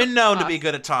 I've been known to be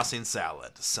good at tossing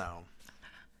salad, so.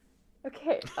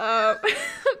 Okay.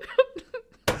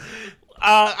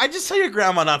 I just tell your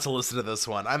grandma not to listen to this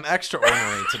one. I'm extra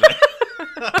ornery today.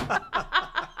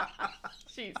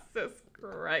 Jesus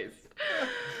Christ.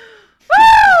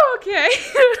 Woo! Okay.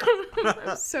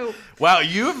 So. Wow,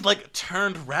 you've like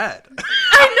turned red.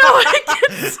 I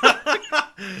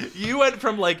know. You went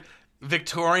from like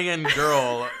Victorian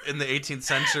girl in the 18th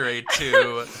century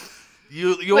to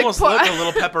you like, almost look a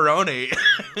little pepperoni.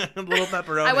 A little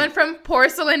pepperoni. I went from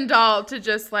porcelain doll to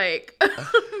just like.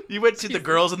 You went to the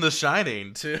girls in The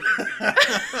Shining too.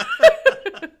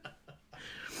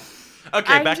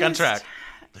 Okay, back on track.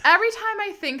 Every time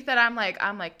I think that I'm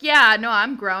like, yeah, no,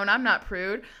 I'm grown. I'm not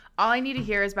prude. All I need to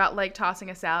hear is about like tossing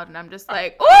a salad, and I'm just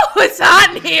like, oh, it's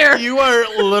hot in here. You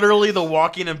are literally the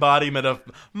walking embodiment of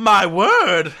my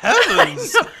word,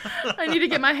 heavens. I need to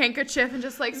get my handkerchief and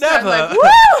just like never, start like,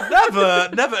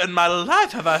 woo! never in my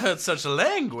life have I heard such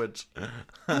language.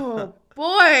 Oh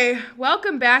boy,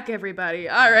 welcome back, everybody.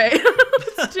 All right,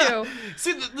 let's do.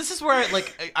 See, this is where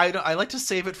I like to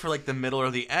save it for like the middle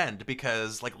or the end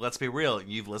because like let's be real,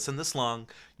 you've listened this long,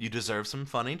 you deserve some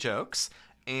funny jokes.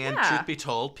 And truth be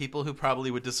told, people who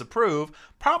probably would disapprove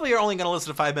probably are only going to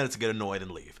listen to 5 minutes and get annoyed and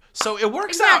leave. So it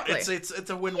works out. It's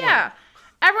a win-win. Yeah.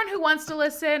 Everyone who wants to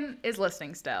listen is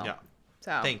listening still. Yeah.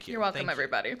 So thank you. You're welcome,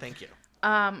 everybody. Thank you.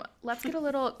 Let's get a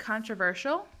little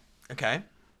controversial. Okay.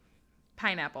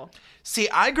 Pineapple. See,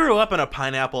 I grew up in a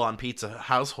pineapple on pizza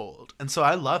household, and so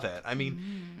I love it. I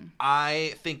mean,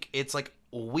 I think it's like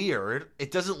weird. It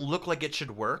doesn't look like it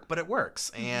should work, but it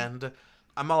works. And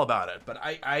I'm all about it, but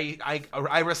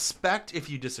I respect if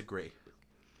you disagree.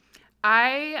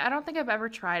 I don't think I've ever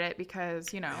tried it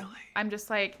because, really? I'm just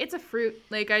like, it's a fruit.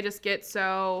 Like, I just get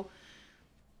so,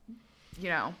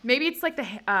 maybe it's like the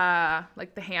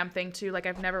ham thing too. Like,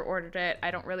 I've never ordered it.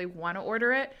 I don't really want to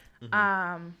order it.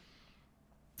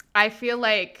 I feel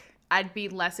like I'd be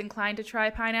less inclined to try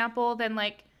pineapple than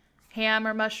like ham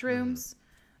or mushrooms.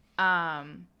 But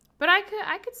I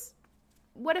could,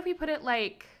 what if we put it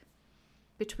like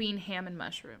between ham and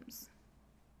mushrooms?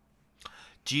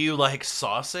 Do you like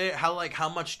sauce it? How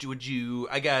much would you,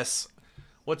 I guess,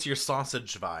 what's your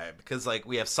sausage vibe? Because like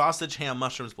we have sausage, ham,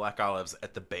 mushrooms, black olives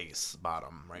at the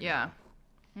bottom right now.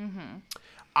 Yeah.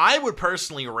 I would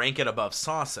personally rank it above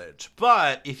sausage,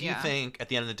 but if you think at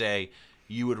the end of the day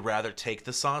you would rather take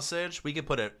the sausage, we could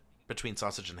put it between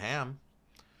sausage and ham.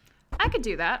 I could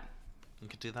do that. You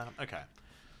could do that? Okay.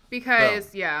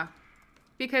 Because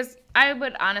Because I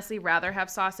would honestly rather have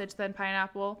sausage than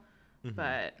pineapple,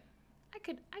 but I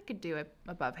could do it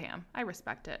above ham. I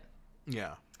respect it.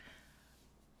 Yeah.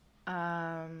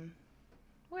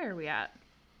 Where are we at?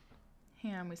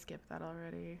 Ham, we skipped that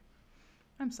already.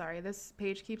 I'm sorry, this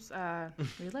page keeps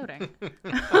reloading.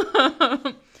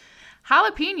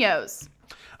 Jalapenos.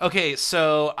 Okay,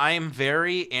 so I am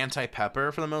very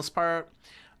anti-pepper for the most part.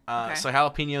 So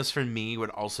jalapenos for me would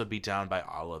also be down by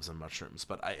olives and mushrooms.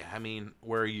 But I mean,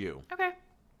 where are you? Okay.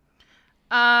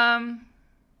 I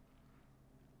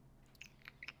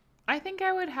think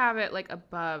I would have it like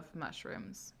above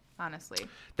mushrooms, honestly.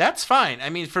 That's fine. I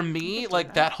mean, for me,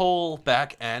 like that whole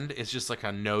back end is just like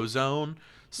a no zone.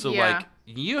 So like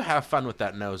you have fun with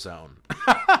that no zone.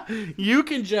 You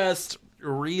can just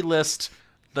relist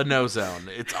the no zone.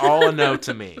 It's all a no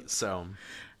to me. So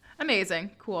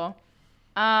amazing. Cool.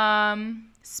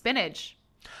 Spinach.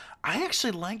 I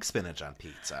actually like spinach on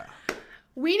pizza.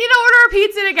 We need to order a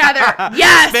pizza together.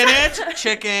 Yes. Spinach,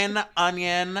 chicken,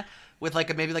 onion with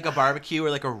like maybe like a barbecue or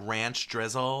like a ranch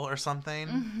drizzle or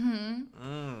something.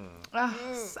 I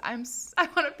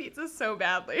want a pizza so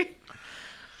badly.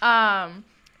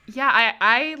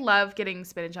 I love getting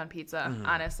spinach on pizza,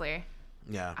 honestly.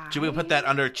 Yeah. Do we put that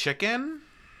under chicken?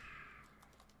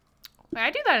 I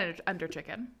do that under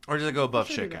chicken. Or does it go above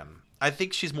chicken? I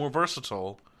think she's more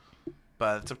versatile,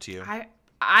 but it's up to you.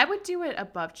 I would do it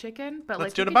above chicken, but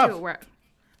Let's like do it we could above.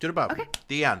 Do it above. Okay.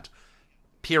 The end.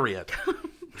 Period.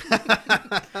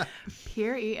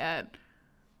 Period.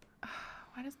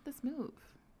 Why does this move?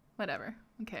 Whatever.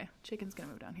 Okay, chicken's gonna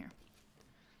move down here.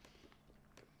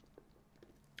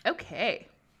 Okay.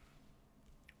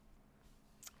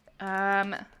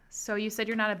 So you said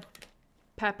you're not a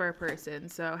pepper person,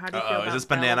 so how do you feel about is this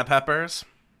banana peppers?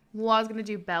 Well, I was gonna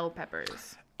do bell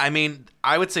peppers. I mean,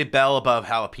 I would say bell above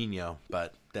jalapeno,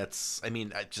 but that's, I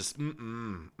mean, I just,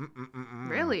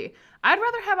 Really? I'd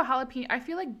rather have a jalapeno. I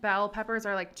feel like bell peppers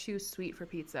are like too sweet for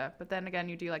pizza, but then again,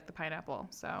 you do like the pineapple,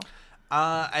 so.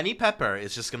 Any pepper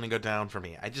is just gonna go down for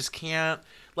me. I just can't,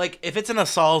 like, if it's in a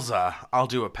salsa, I'll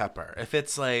do a pepper. If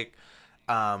it's like,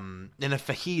 in a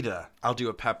fajita, I'll do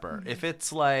a pepper. Mm-hmm. If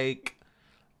it's like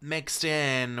mixed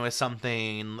in with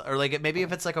something, or like maybe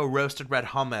if it's like a roasted red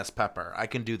hummus pepper, I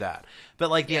can do that. But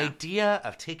like the idea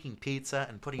of taking pizza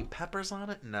and putting peppers on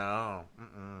it, no.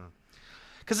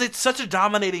 Because it's such a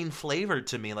dominating flavor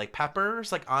to me, like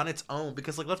peppers, like on its own.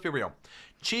 Because like, let's be real,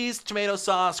 cheese, tomato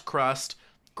sauce, crust,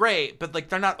 great, but like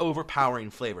they're not overpowering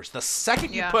flavors. The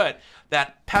second you put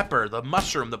that pepper, the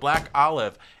mushroom, the black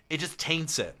olive, it just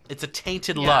taints it. It's a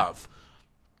tainted love,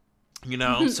 you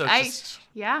know. So it's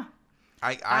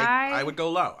I would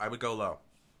go low. I would go low.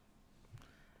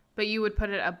 But you would put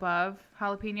it above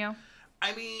jalapeno?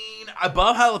 I mean,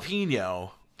 above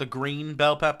jalapeno, the green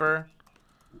bell pepper.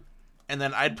 And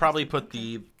then I'd probably put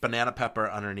the banana pepper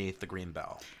underneath the green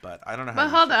bell. But I don't know how.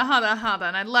 But hold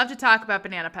on. I'd love to talk about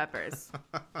banana peppers.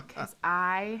 Because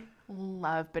I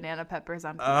love banana peppers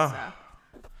on pizza.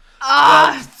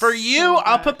 Well, for you,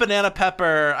 I'll put banana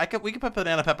pepper. We could put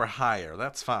banana pepper higher.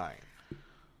 That's fine.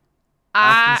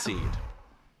 I'll concede.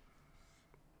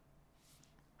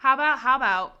 How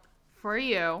about for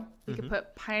you, we could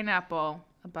put pineapple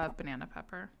above banana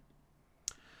pepper.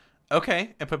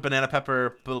 Okay, and put banana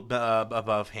pepper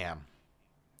above ham.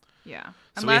 Yeah.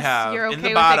 So Unless you're okay with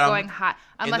it going hot.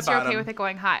 Unless you're okay with it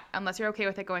going hot. Unless you're okay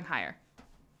with it going higher.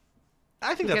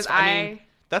 I think that's I mean,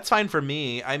 that's fine for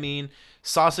me. I mean,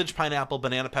 sausage, pineapple,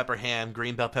 banana pepper, ham,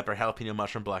 green bell pepper, jalapeno,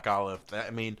 mushroom, black olive. I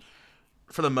mean,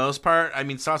 for the most part, I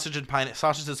mean, sausage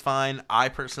is fine. I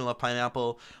personally love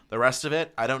pineapple. The rest of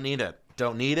it, I don't need it.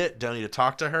 Don't need it. Don't need to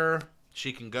talk to her.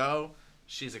 She can go.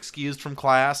 She's excused from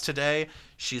class today.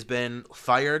 She's been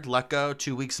fired, let go,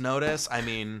 2 weeks notice. I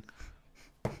mean,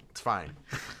 it's fine.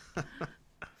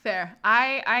 Fair.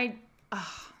 I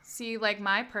see, like,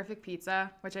 my perfect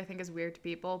pizza, which I think is weird to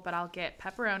people, but I'll get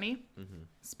pepperoni,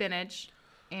 spinach,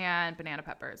 and banana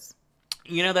peppers.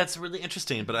 You know, that's really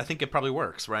interesting, but I think it probably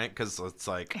works, right? Because it's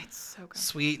like it's so good.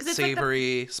 Sweet,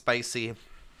 savory, spicy.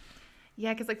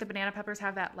 Yeah, because like the banana peppers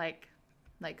have that like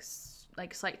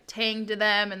slight tang to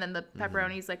them, and then the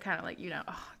pepperoni's like kind of like, you know,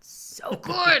 oh, it's so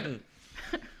good.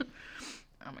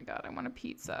 Oh my god, I want a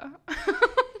pizza.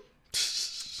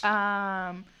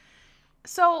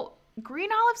 So green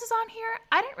olives is on here.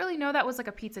 I didn't really know that was like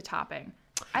a pizza topping.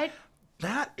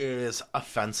 That is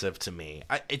offensive to me.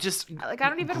 I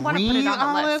don't even want to put it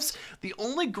on the list. The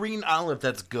only green olive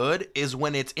that's good is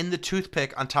when it's in the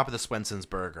toothpick on top of the Swenson's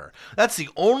burger. That's the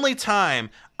only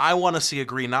time I want to see a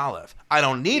green olive. I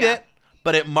don't need it,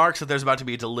 but it marks that there's about to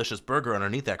be a delicious burger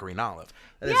underneath that green olive.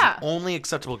 That is the only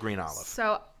acceptable green olive.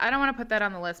 So I don't want to put that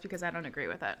on the list because I don't agree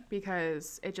with it,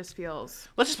 because it just feels.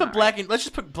 Let's just put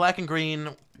black and green.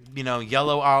 You know,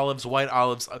 yellow olives, white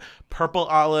olives, purple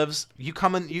olives. You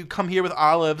come here with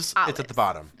olives. It's at the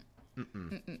bottom.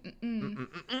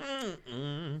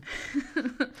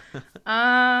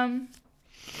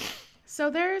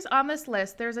 So there's on this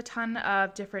list. There's a ton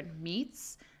of different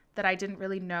meats that I didn't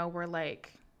really know were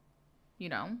like, you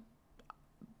know,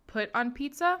 put on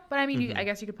pizza. But I mean, I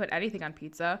guess you could put anything on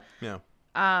pizza. Yeah.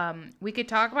 We could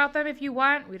talk about them if you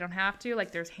want. We don't have to.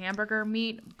 Like, there's hamburger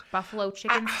meat, buffalo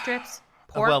chicken strips.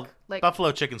 Pork, well,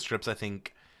 buffalo chicken strips, I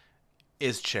think,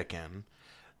 is chicken.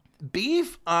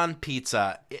 Beef on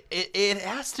pizza, it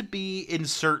has to be in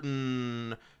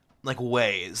certain like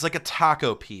ways, like a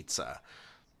taco pizza,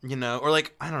 you know, or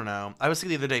like, I don't know. I was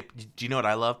thinking the other day, do you know what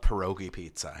I love? Pierogi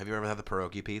pizza. Have you ever had the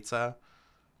pierogi pizza?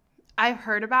 I've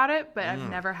heard about it, but I've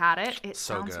never had it. It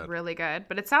so sounds good. Really good,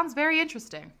 but it sounds very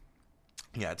interesting.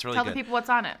 Yeah, it's really good. Tell the people what's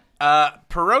on it.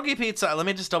 Pierogi pizza, let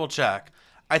me just double check.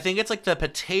 I think it's like the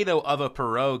potato of a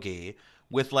pierogi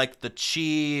with like the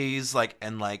cheese, like,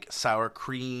 and like sour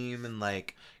cream and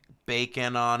like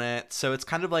bacon on it. So it's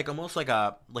kind of like almost like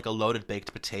a loaded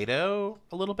baked potato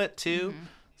a little bit too.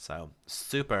 So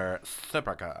super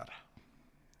good.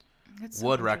 So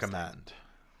would recommend.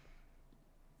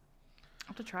 I'll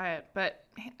have to try it, but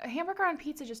a hamburger on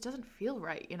pizza just doesn't feel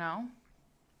right, you know?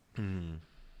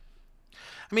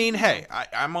 I mean, hey,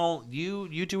 I'm all you.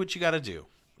 You do what you got to do.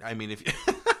 I mean, if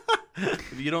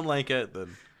if you don't like it,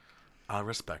 then I'll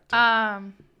respect it.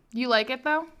 You like it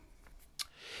though?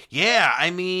 Yeah,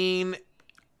 I mean,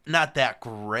 not that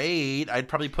great. I'd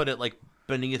probably put it like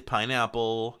beneath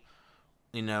pineapple.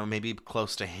 Maybe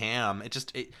close to ham.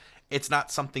 It's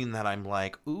not something that I'm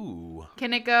like, ooh.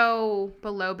 Can it go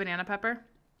below banana pepper?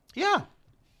 Yeah.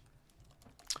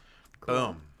 Cool.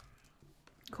 Boom.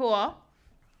 Cool. All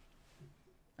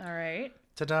right.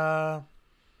 Ta-da.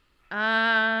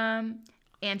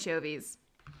 Anchovies.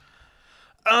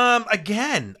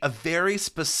 Again, a very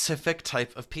specific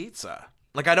type of pizza.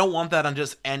 Like, I don't want that on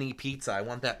just any pizza. I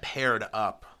want that paired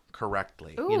up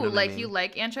correctly. Ooh, you know like I mean? you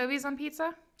like anchovies on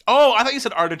pizza? Oh, I thought you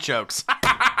said artichokes.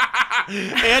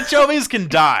 Anchovies can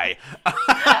die.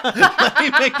 Let me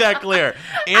make that clear.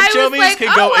 Anchovies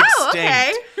can go extinct.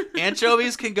 Okay.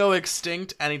 Anchovies can go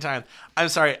extinct anytime. I'm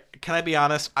sorry. Can I be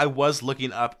honest? I was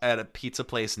looking up at a pizza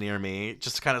place near me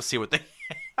just to kind of see what they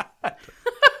had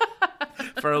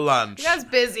for lunch. You guys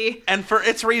busy. And for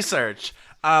its research.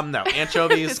 No,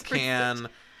 anchovies can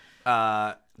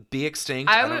be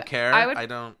extinct. I don't care. I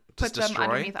don't put them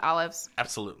underneath olives.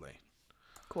 Absolutely.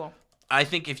 Cool. I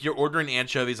think if you're ordering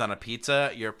anchovies on a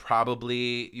pizza, you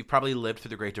probably lived through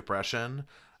the Great Depression.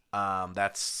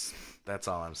 That's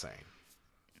all I'm saying.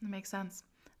 That makes sense.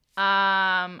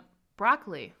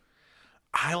 Broccoli.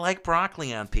 I like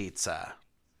broccoli on pizza.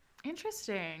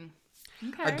 Interesting.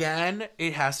 Okay. Again,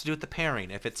 it has to do with the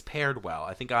pairing. If it's paired well,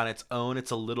 I think on its own,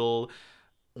 it's a little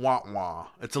wah-wah.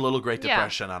 It's a little Great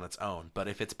Depression on its own. But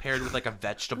if it's paired with like a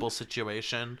vegetable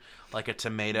situation, like a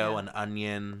tomato, an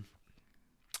onion,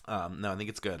 no, I think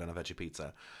it's good on a veggie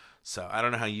pizza. So I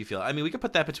don't know how you feel. I mean, we could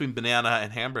put that between banana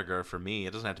and hamburger for me.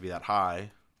 It doesn't have to be that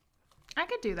high. I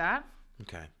could do that.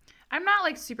 Okay. I'm not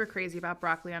like super crazy about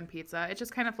broccoli on pizza. It's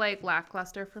just kind of like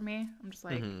lackluster for me. I'm just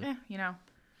like,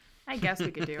 I guess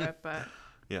we could do it, but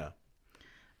yeah.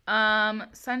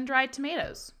 Sun-dried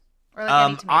tomatoes. Or like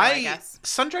any tomato, I guess.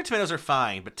 Sun-dried tomatoes are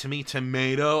fine, but to me,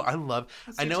 tomato, I know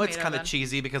tomato, it's kind of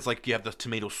cheesy because like you have the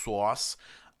tomato sauce,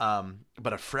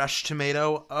 but a fresh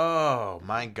tomato, oh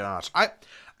my gosh.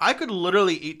 I could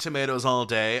literally eat tomatoes all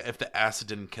day if the acid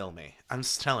didn't kill me. I'm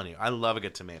just telling you, I love a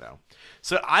good tomato.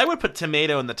 So I would put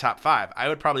tomato in the top 5. I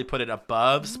would probably put it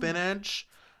above spinach.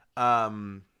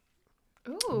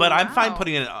 But I'm fine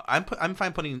putting it. I'm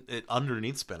fine putting it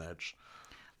underneath spinach.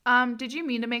 Did you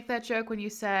mean to make that joke when you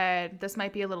said this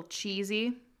might be a little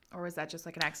cheesy, or was that just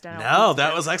like an accidental? No,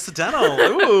 that was accidental.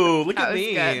 Ooh, look at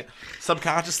me, good.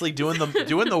 Subconsciously doing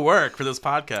the work for this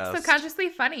podcast. Subconsciously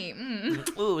funny.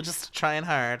 Ooh, just trying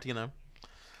hard,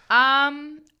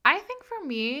 I think for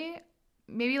me,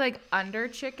 maybe like under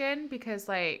chicken because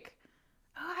like,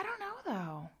 I don't know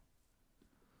though.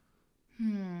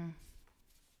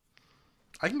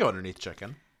 I can go underneath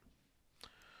chicken.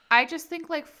 I just think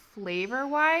like flavor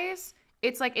wise,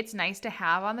 it's like it's nice to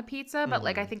have on the pizza, but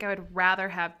like I think I would rather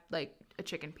have like a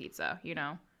chicken pizza, than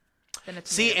a tomato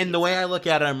See, and pizza. the way I look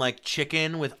at it, I'm like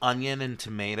chicken with onion and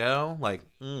tomato, like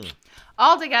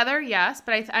all together, yes.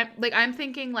 But I'm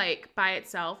thinking like by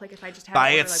itself, like if I just have by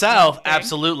it order, itself, like,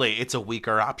 absolutely, it's a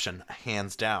weaker option,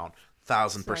 hands down,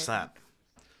 1,000%. Right.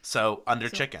 So under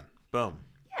chicken, boom.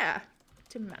 Yeah,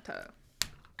 tomato.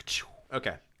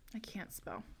 Okay. I can't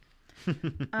spell.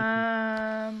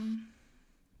 And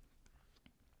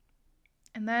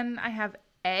then I have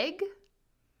egg.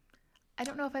 I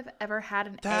don't know if I've ever had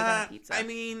an egg on a pizza. I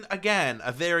mean, again,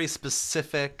 a very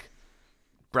specific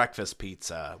breakfast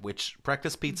pizza, which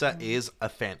breakfast pizza is a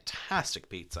fantastic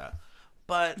pizza.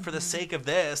 But for the sake of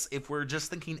this, if we're just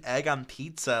thinking egg on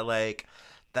pizza, like,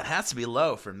 that has to be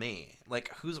low for me.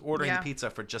 Like, who's ordering the pizza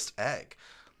for just egg?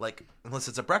 Like, unless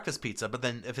it's a breakfast pizza, but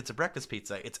then if it's a breakfast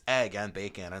pizza, it's egg and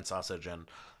bacon and sausage and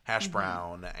hash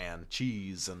brown and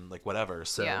cheese and, like, whatever.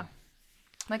 So, yeah.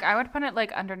 Like, I would put it,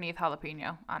 like, underneath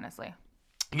jalapeno, honestly.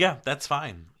 Yeah, that's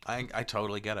fine. I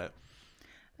totally get it.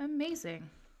 Amazing.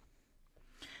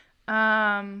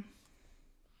 There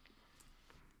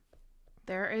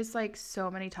is, like, so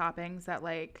many toppings that,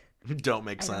 like... don't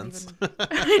make sense.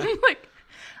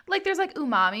 like, there's, like,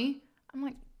 umami. I'm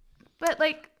like, but,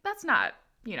 like, that's not...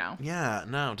 Yeah,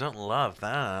 no, don't love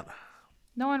that.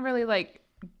 No one really like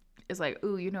is like,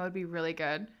 ooh, it'd be really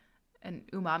good, an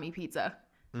umami pizza.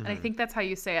 And I think that's how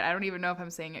you say it. I don't even know if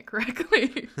I'm saying it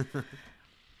correctly. We've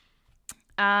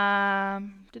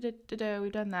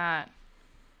done that.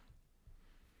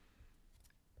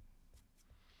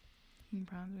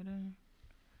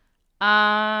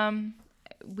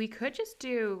 We could just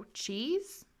do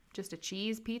cheese, just a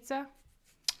cheese pizza.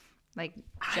 Like,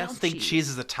 I don't think cheese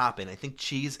is a topping. I think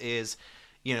cheese is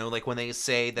You know, like when they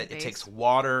say that it Base. takes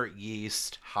water,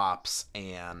 yeast, hops,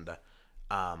 and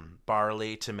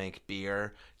barley to make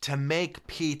beer. To make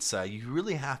pizza, you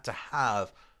really have to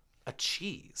have a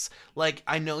cheese. Like,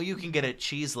 I know you can get it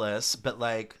cheeseless, but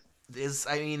like,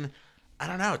 I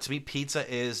don't know. To me,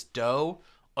 pizza is dough,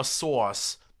 a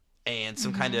sauce, and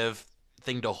some kind of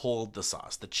thing to hold the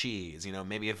sauce, the cheese. You know,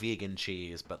 maybe a vegan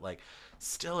cheese, but like,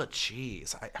 still a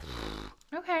cheese.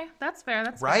 Okay, that's fair.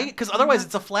 That's Right? Because otherwise,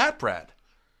 it's a flatbread.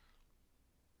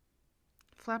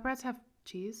 Flatbreads have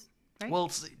cheese, right?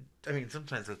 Well, I mean,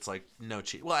 sometimes it's like no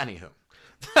cheese. Well, anywho.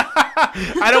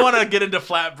 I don't want to get into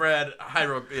flatbread,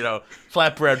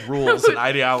 flatbread rules and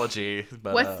ideology.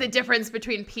 But, what's the difference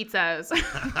between pizzas?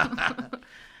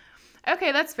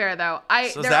 Okay, that's fair though.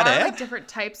 So there that are it? like different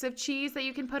types of cheese that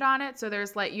you can put on it. So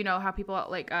there's like, you know how people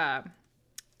like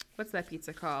what's that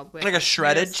pizza called? With like a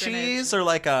shredded spinach. cheese or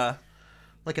like an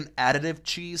additive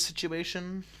cheese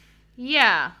situation?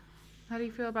 Yeah. How do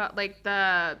you feel about like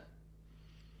the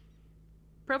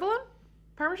provolone?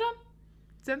 Parmesan?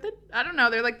 Something? I don't know.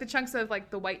 They're like the chunks of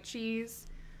like the white cheese.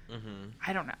 Mm-hmm.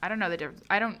 I don't know. I don't know the difference.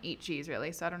 I don't eat cheese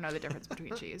really, so I don't know the difference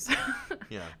between cheese.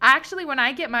 Yeah. Actually, when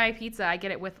I get my pizza, I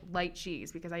get it with light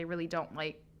cheese because I really don't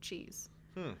like cheese.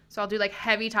 So I'll do like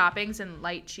heavy toppings and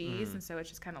light cheese, and so it's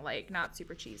just kind of like not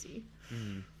super cheesy.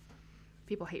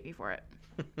 People hate me for it.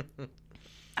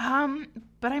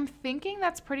 But I'm thinking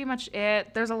that's pretty much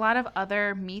it. There's a lot of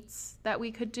other meats that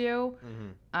we could do.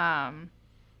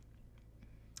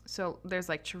 So there's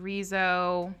like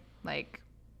chorizo, like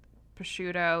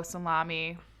prosciutto,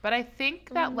 salami. But I think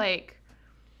that like,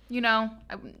 you know,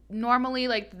 normally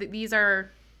like these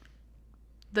are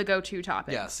the go-to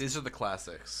toppings. Yes, these are the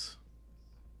classics.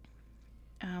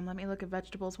 Let me look at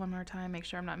vegetables one more time, make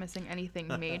sure I'm not missing anything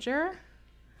major.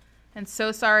 And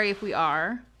so sorry if we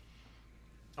are.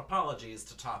 Apologies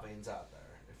to toppings out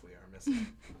there if we are missing.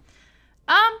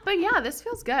 But yeah, this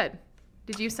feels good.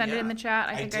 Did you send it in the chat?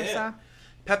 I think I did. saw.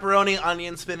 Pepperoni,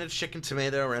 onion, spinach, chicken,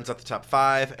 tomato rounds out the top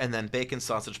 5, and then bacon,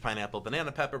 sausage, pineapple,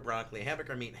 banana pepper, broccoli,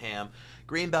 hamburger meat, ham,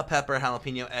 green bell pepper,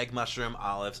 jalapeno, egg, mushroom,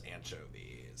 olives,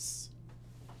 anchovies.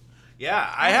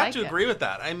 Yeah, I have like to it. agree with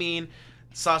that. I mean,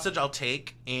 sausage I'll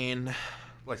take, and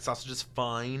like sausage is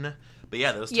fine, but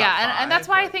yeah, those top And that's 5,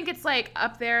 why I like, think it's like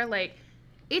up there. Like,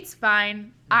 it's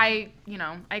fine. I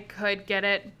could get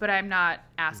it, but I'm not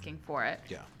asking for it.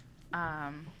 Yeah.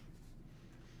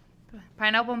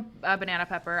 Pineapple, banana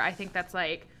pepper. I think that's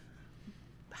like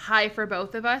high for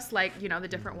both of us. Like, you know, the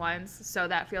different ones. So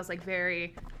that feels like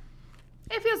very.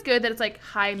 It feels good that it's like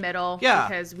high middle. Yeah.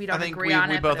 Because we don't I think agree on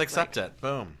it. we both but it's accept like, it.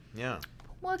 Boom. Yeah.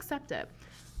 We'll accept it.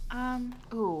 A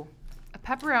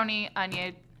pepperoni,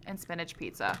 onion, and spinach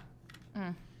pizza.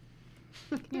 Can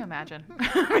you imagine?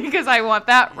 Because I want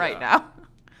that right now.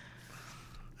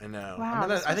 I know. Wow,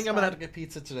 I think I'm gonna have to get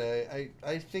pizza today.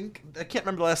 I think I can't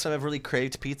remember the last time I've really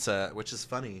craved pizza, which is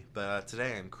funny, but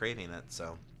today I'm craving it.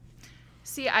 So.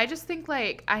 See, I just think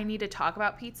like I need to talk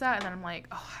about pizza, and then I'm like,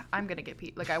 oh, I'm gonna get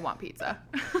pizza. Like I want pizza.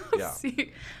 Yeah.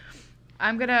 See,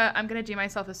 I'm gonna do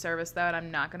myself a service though, and I'm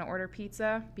not gonna order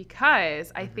pizza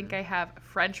because I think I have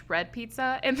French bread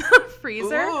pizza in the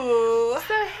freezer. Ooh.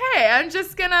 So hey, I'm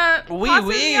just gonna. Oui, toss it in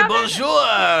oui, the oven.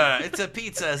 bonjour. It's a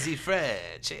pizza, the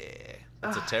French.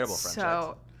 That's a terrible French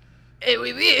So, oui,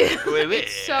 oui. Oui, oui.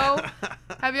 It's so.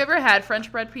 Have you ever had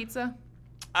French bread pizza?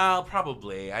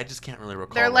 Probably. I just can't really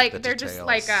recall. They're like the they're details. just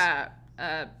like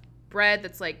a bread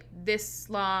that's like this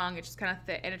long. It's just kind of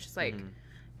thick, and it's just like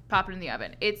pop it in the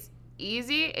oven. It's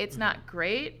easy. It's not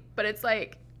great, but it's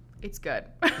like it's good.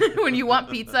 When you want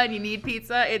pizza and you need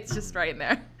pizza, it's just right in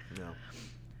there. Yeah.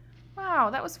 Wow,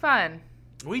 that was fun.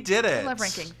 We did it. I love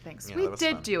ranking things. Yeah, we that was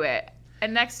did fun. do it.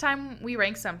 And next time we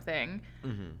rank something,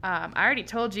 I already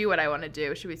told you what I want to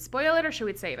do. Should we spoil it or should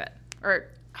we save it? Or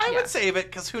I would save it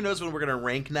because who knows when we're gonna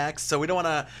rank next. So we don't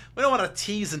want to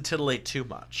tease and titillate too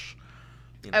much.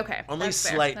 You know, Okay, only that's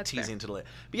fair. slight That's teasing and titillate.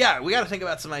 But yeah, we got to think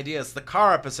about some ideas. The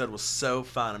car episode was so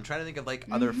fun. I'm trying to think of like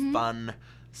other fun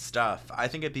stuff. I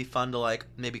think it'd be fun to like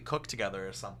maybe cook together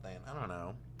or something. I don't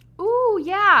know. Ooh,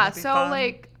 yeah. That'd be So fun.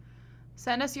 like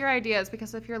send us your ideas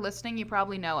because if you're listening, you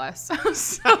probably know us. So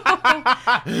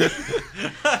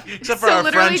Except for So our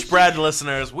literally French bread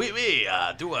listeners, we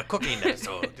do a cooking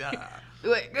episode. Yeah.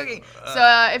 wait, okay.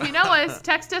 So if you know us,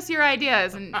 text us your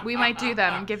ideas and we might do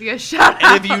them and give you a shout out.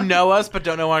 And if you know us but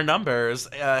don't know our numbers,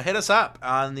 hit us up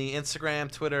on the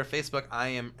Instagram, Twitter, Facebook. I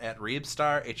am at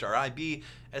Reebstar,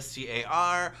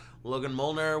 HRIBSTAR. Logan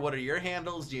Molnar, what are your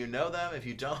handles? Do you know them? If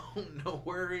you don't, no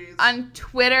worries. On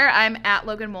Twitter, I'm at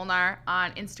Logan Molnar.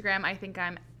 On Instagram, I think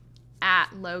I'm at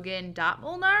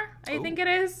Logan.Molnar, I think it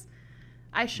is.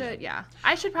 I should, yeah.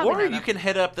 I should probably Or know you them. can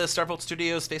hit up the Starfold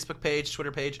Studios Facebook page,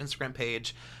 Twitter page, Instagram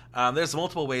page. There's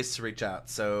multiple ways to reach out.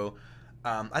 So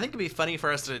I think it'd be funny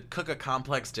for us to cook a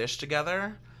complex dish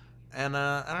together and,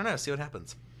 I don't know, see what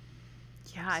happens.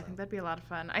 Yeah, I think that'd be a lot of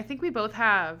fun. I think we both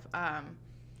have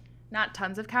not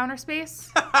tons of counter space.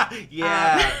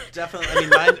 Yeah, definitely.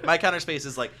 I mean, my counter space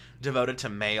is like devoted to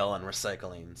mail and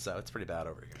recycling, so it's pretty bad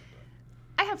over here.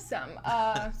 I have some,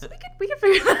 so we can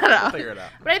figure that out. We'll figure it out.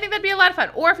 But I think that'd be a lot of fun.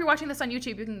 Or if you're watching this on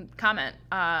YouTube, you can comment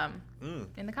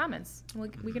in the comments. We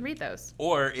can read those.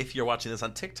 Or if you're watching this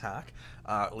on TikTok,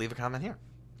 leave a comment here.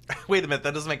 Wait a minute,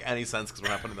 that doesn't make any sense because we're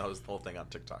not putting the whole thing on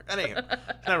TikTok. Anyway,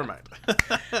 never mind. I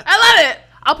love it.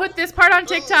 I'll put this part on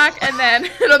TikTok and then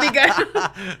it'll be good.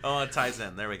 Oh, it ties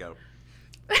in. There we go.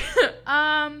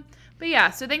 But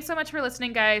yeah, so thanks so much for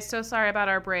listening, guys. So sorry about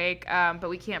our break, but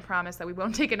we can't promise that we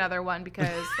won't take another one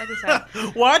because, like I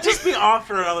said, why just be off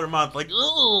for another month? Like,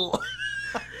 ooh.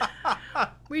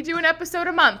 We do an episode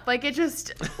a month. Like, it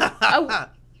just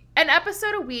an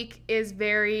episode a week is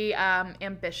very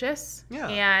ambitious,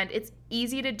 and it's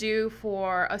easy to do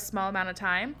for a small amount of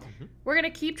time. Mm-hmm. We're gonna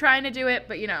keep trying to do it,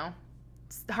 but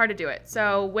it's hard to do it.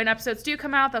 So when episodes do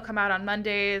come out, they'll come out on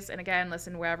Mondays, and again,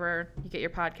 listen wherever you get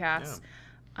your podcasts.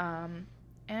 Yeah.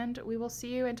 And we will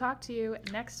see you and talk to you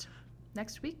next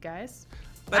week, guys.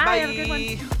 Bye. Have a good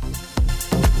one.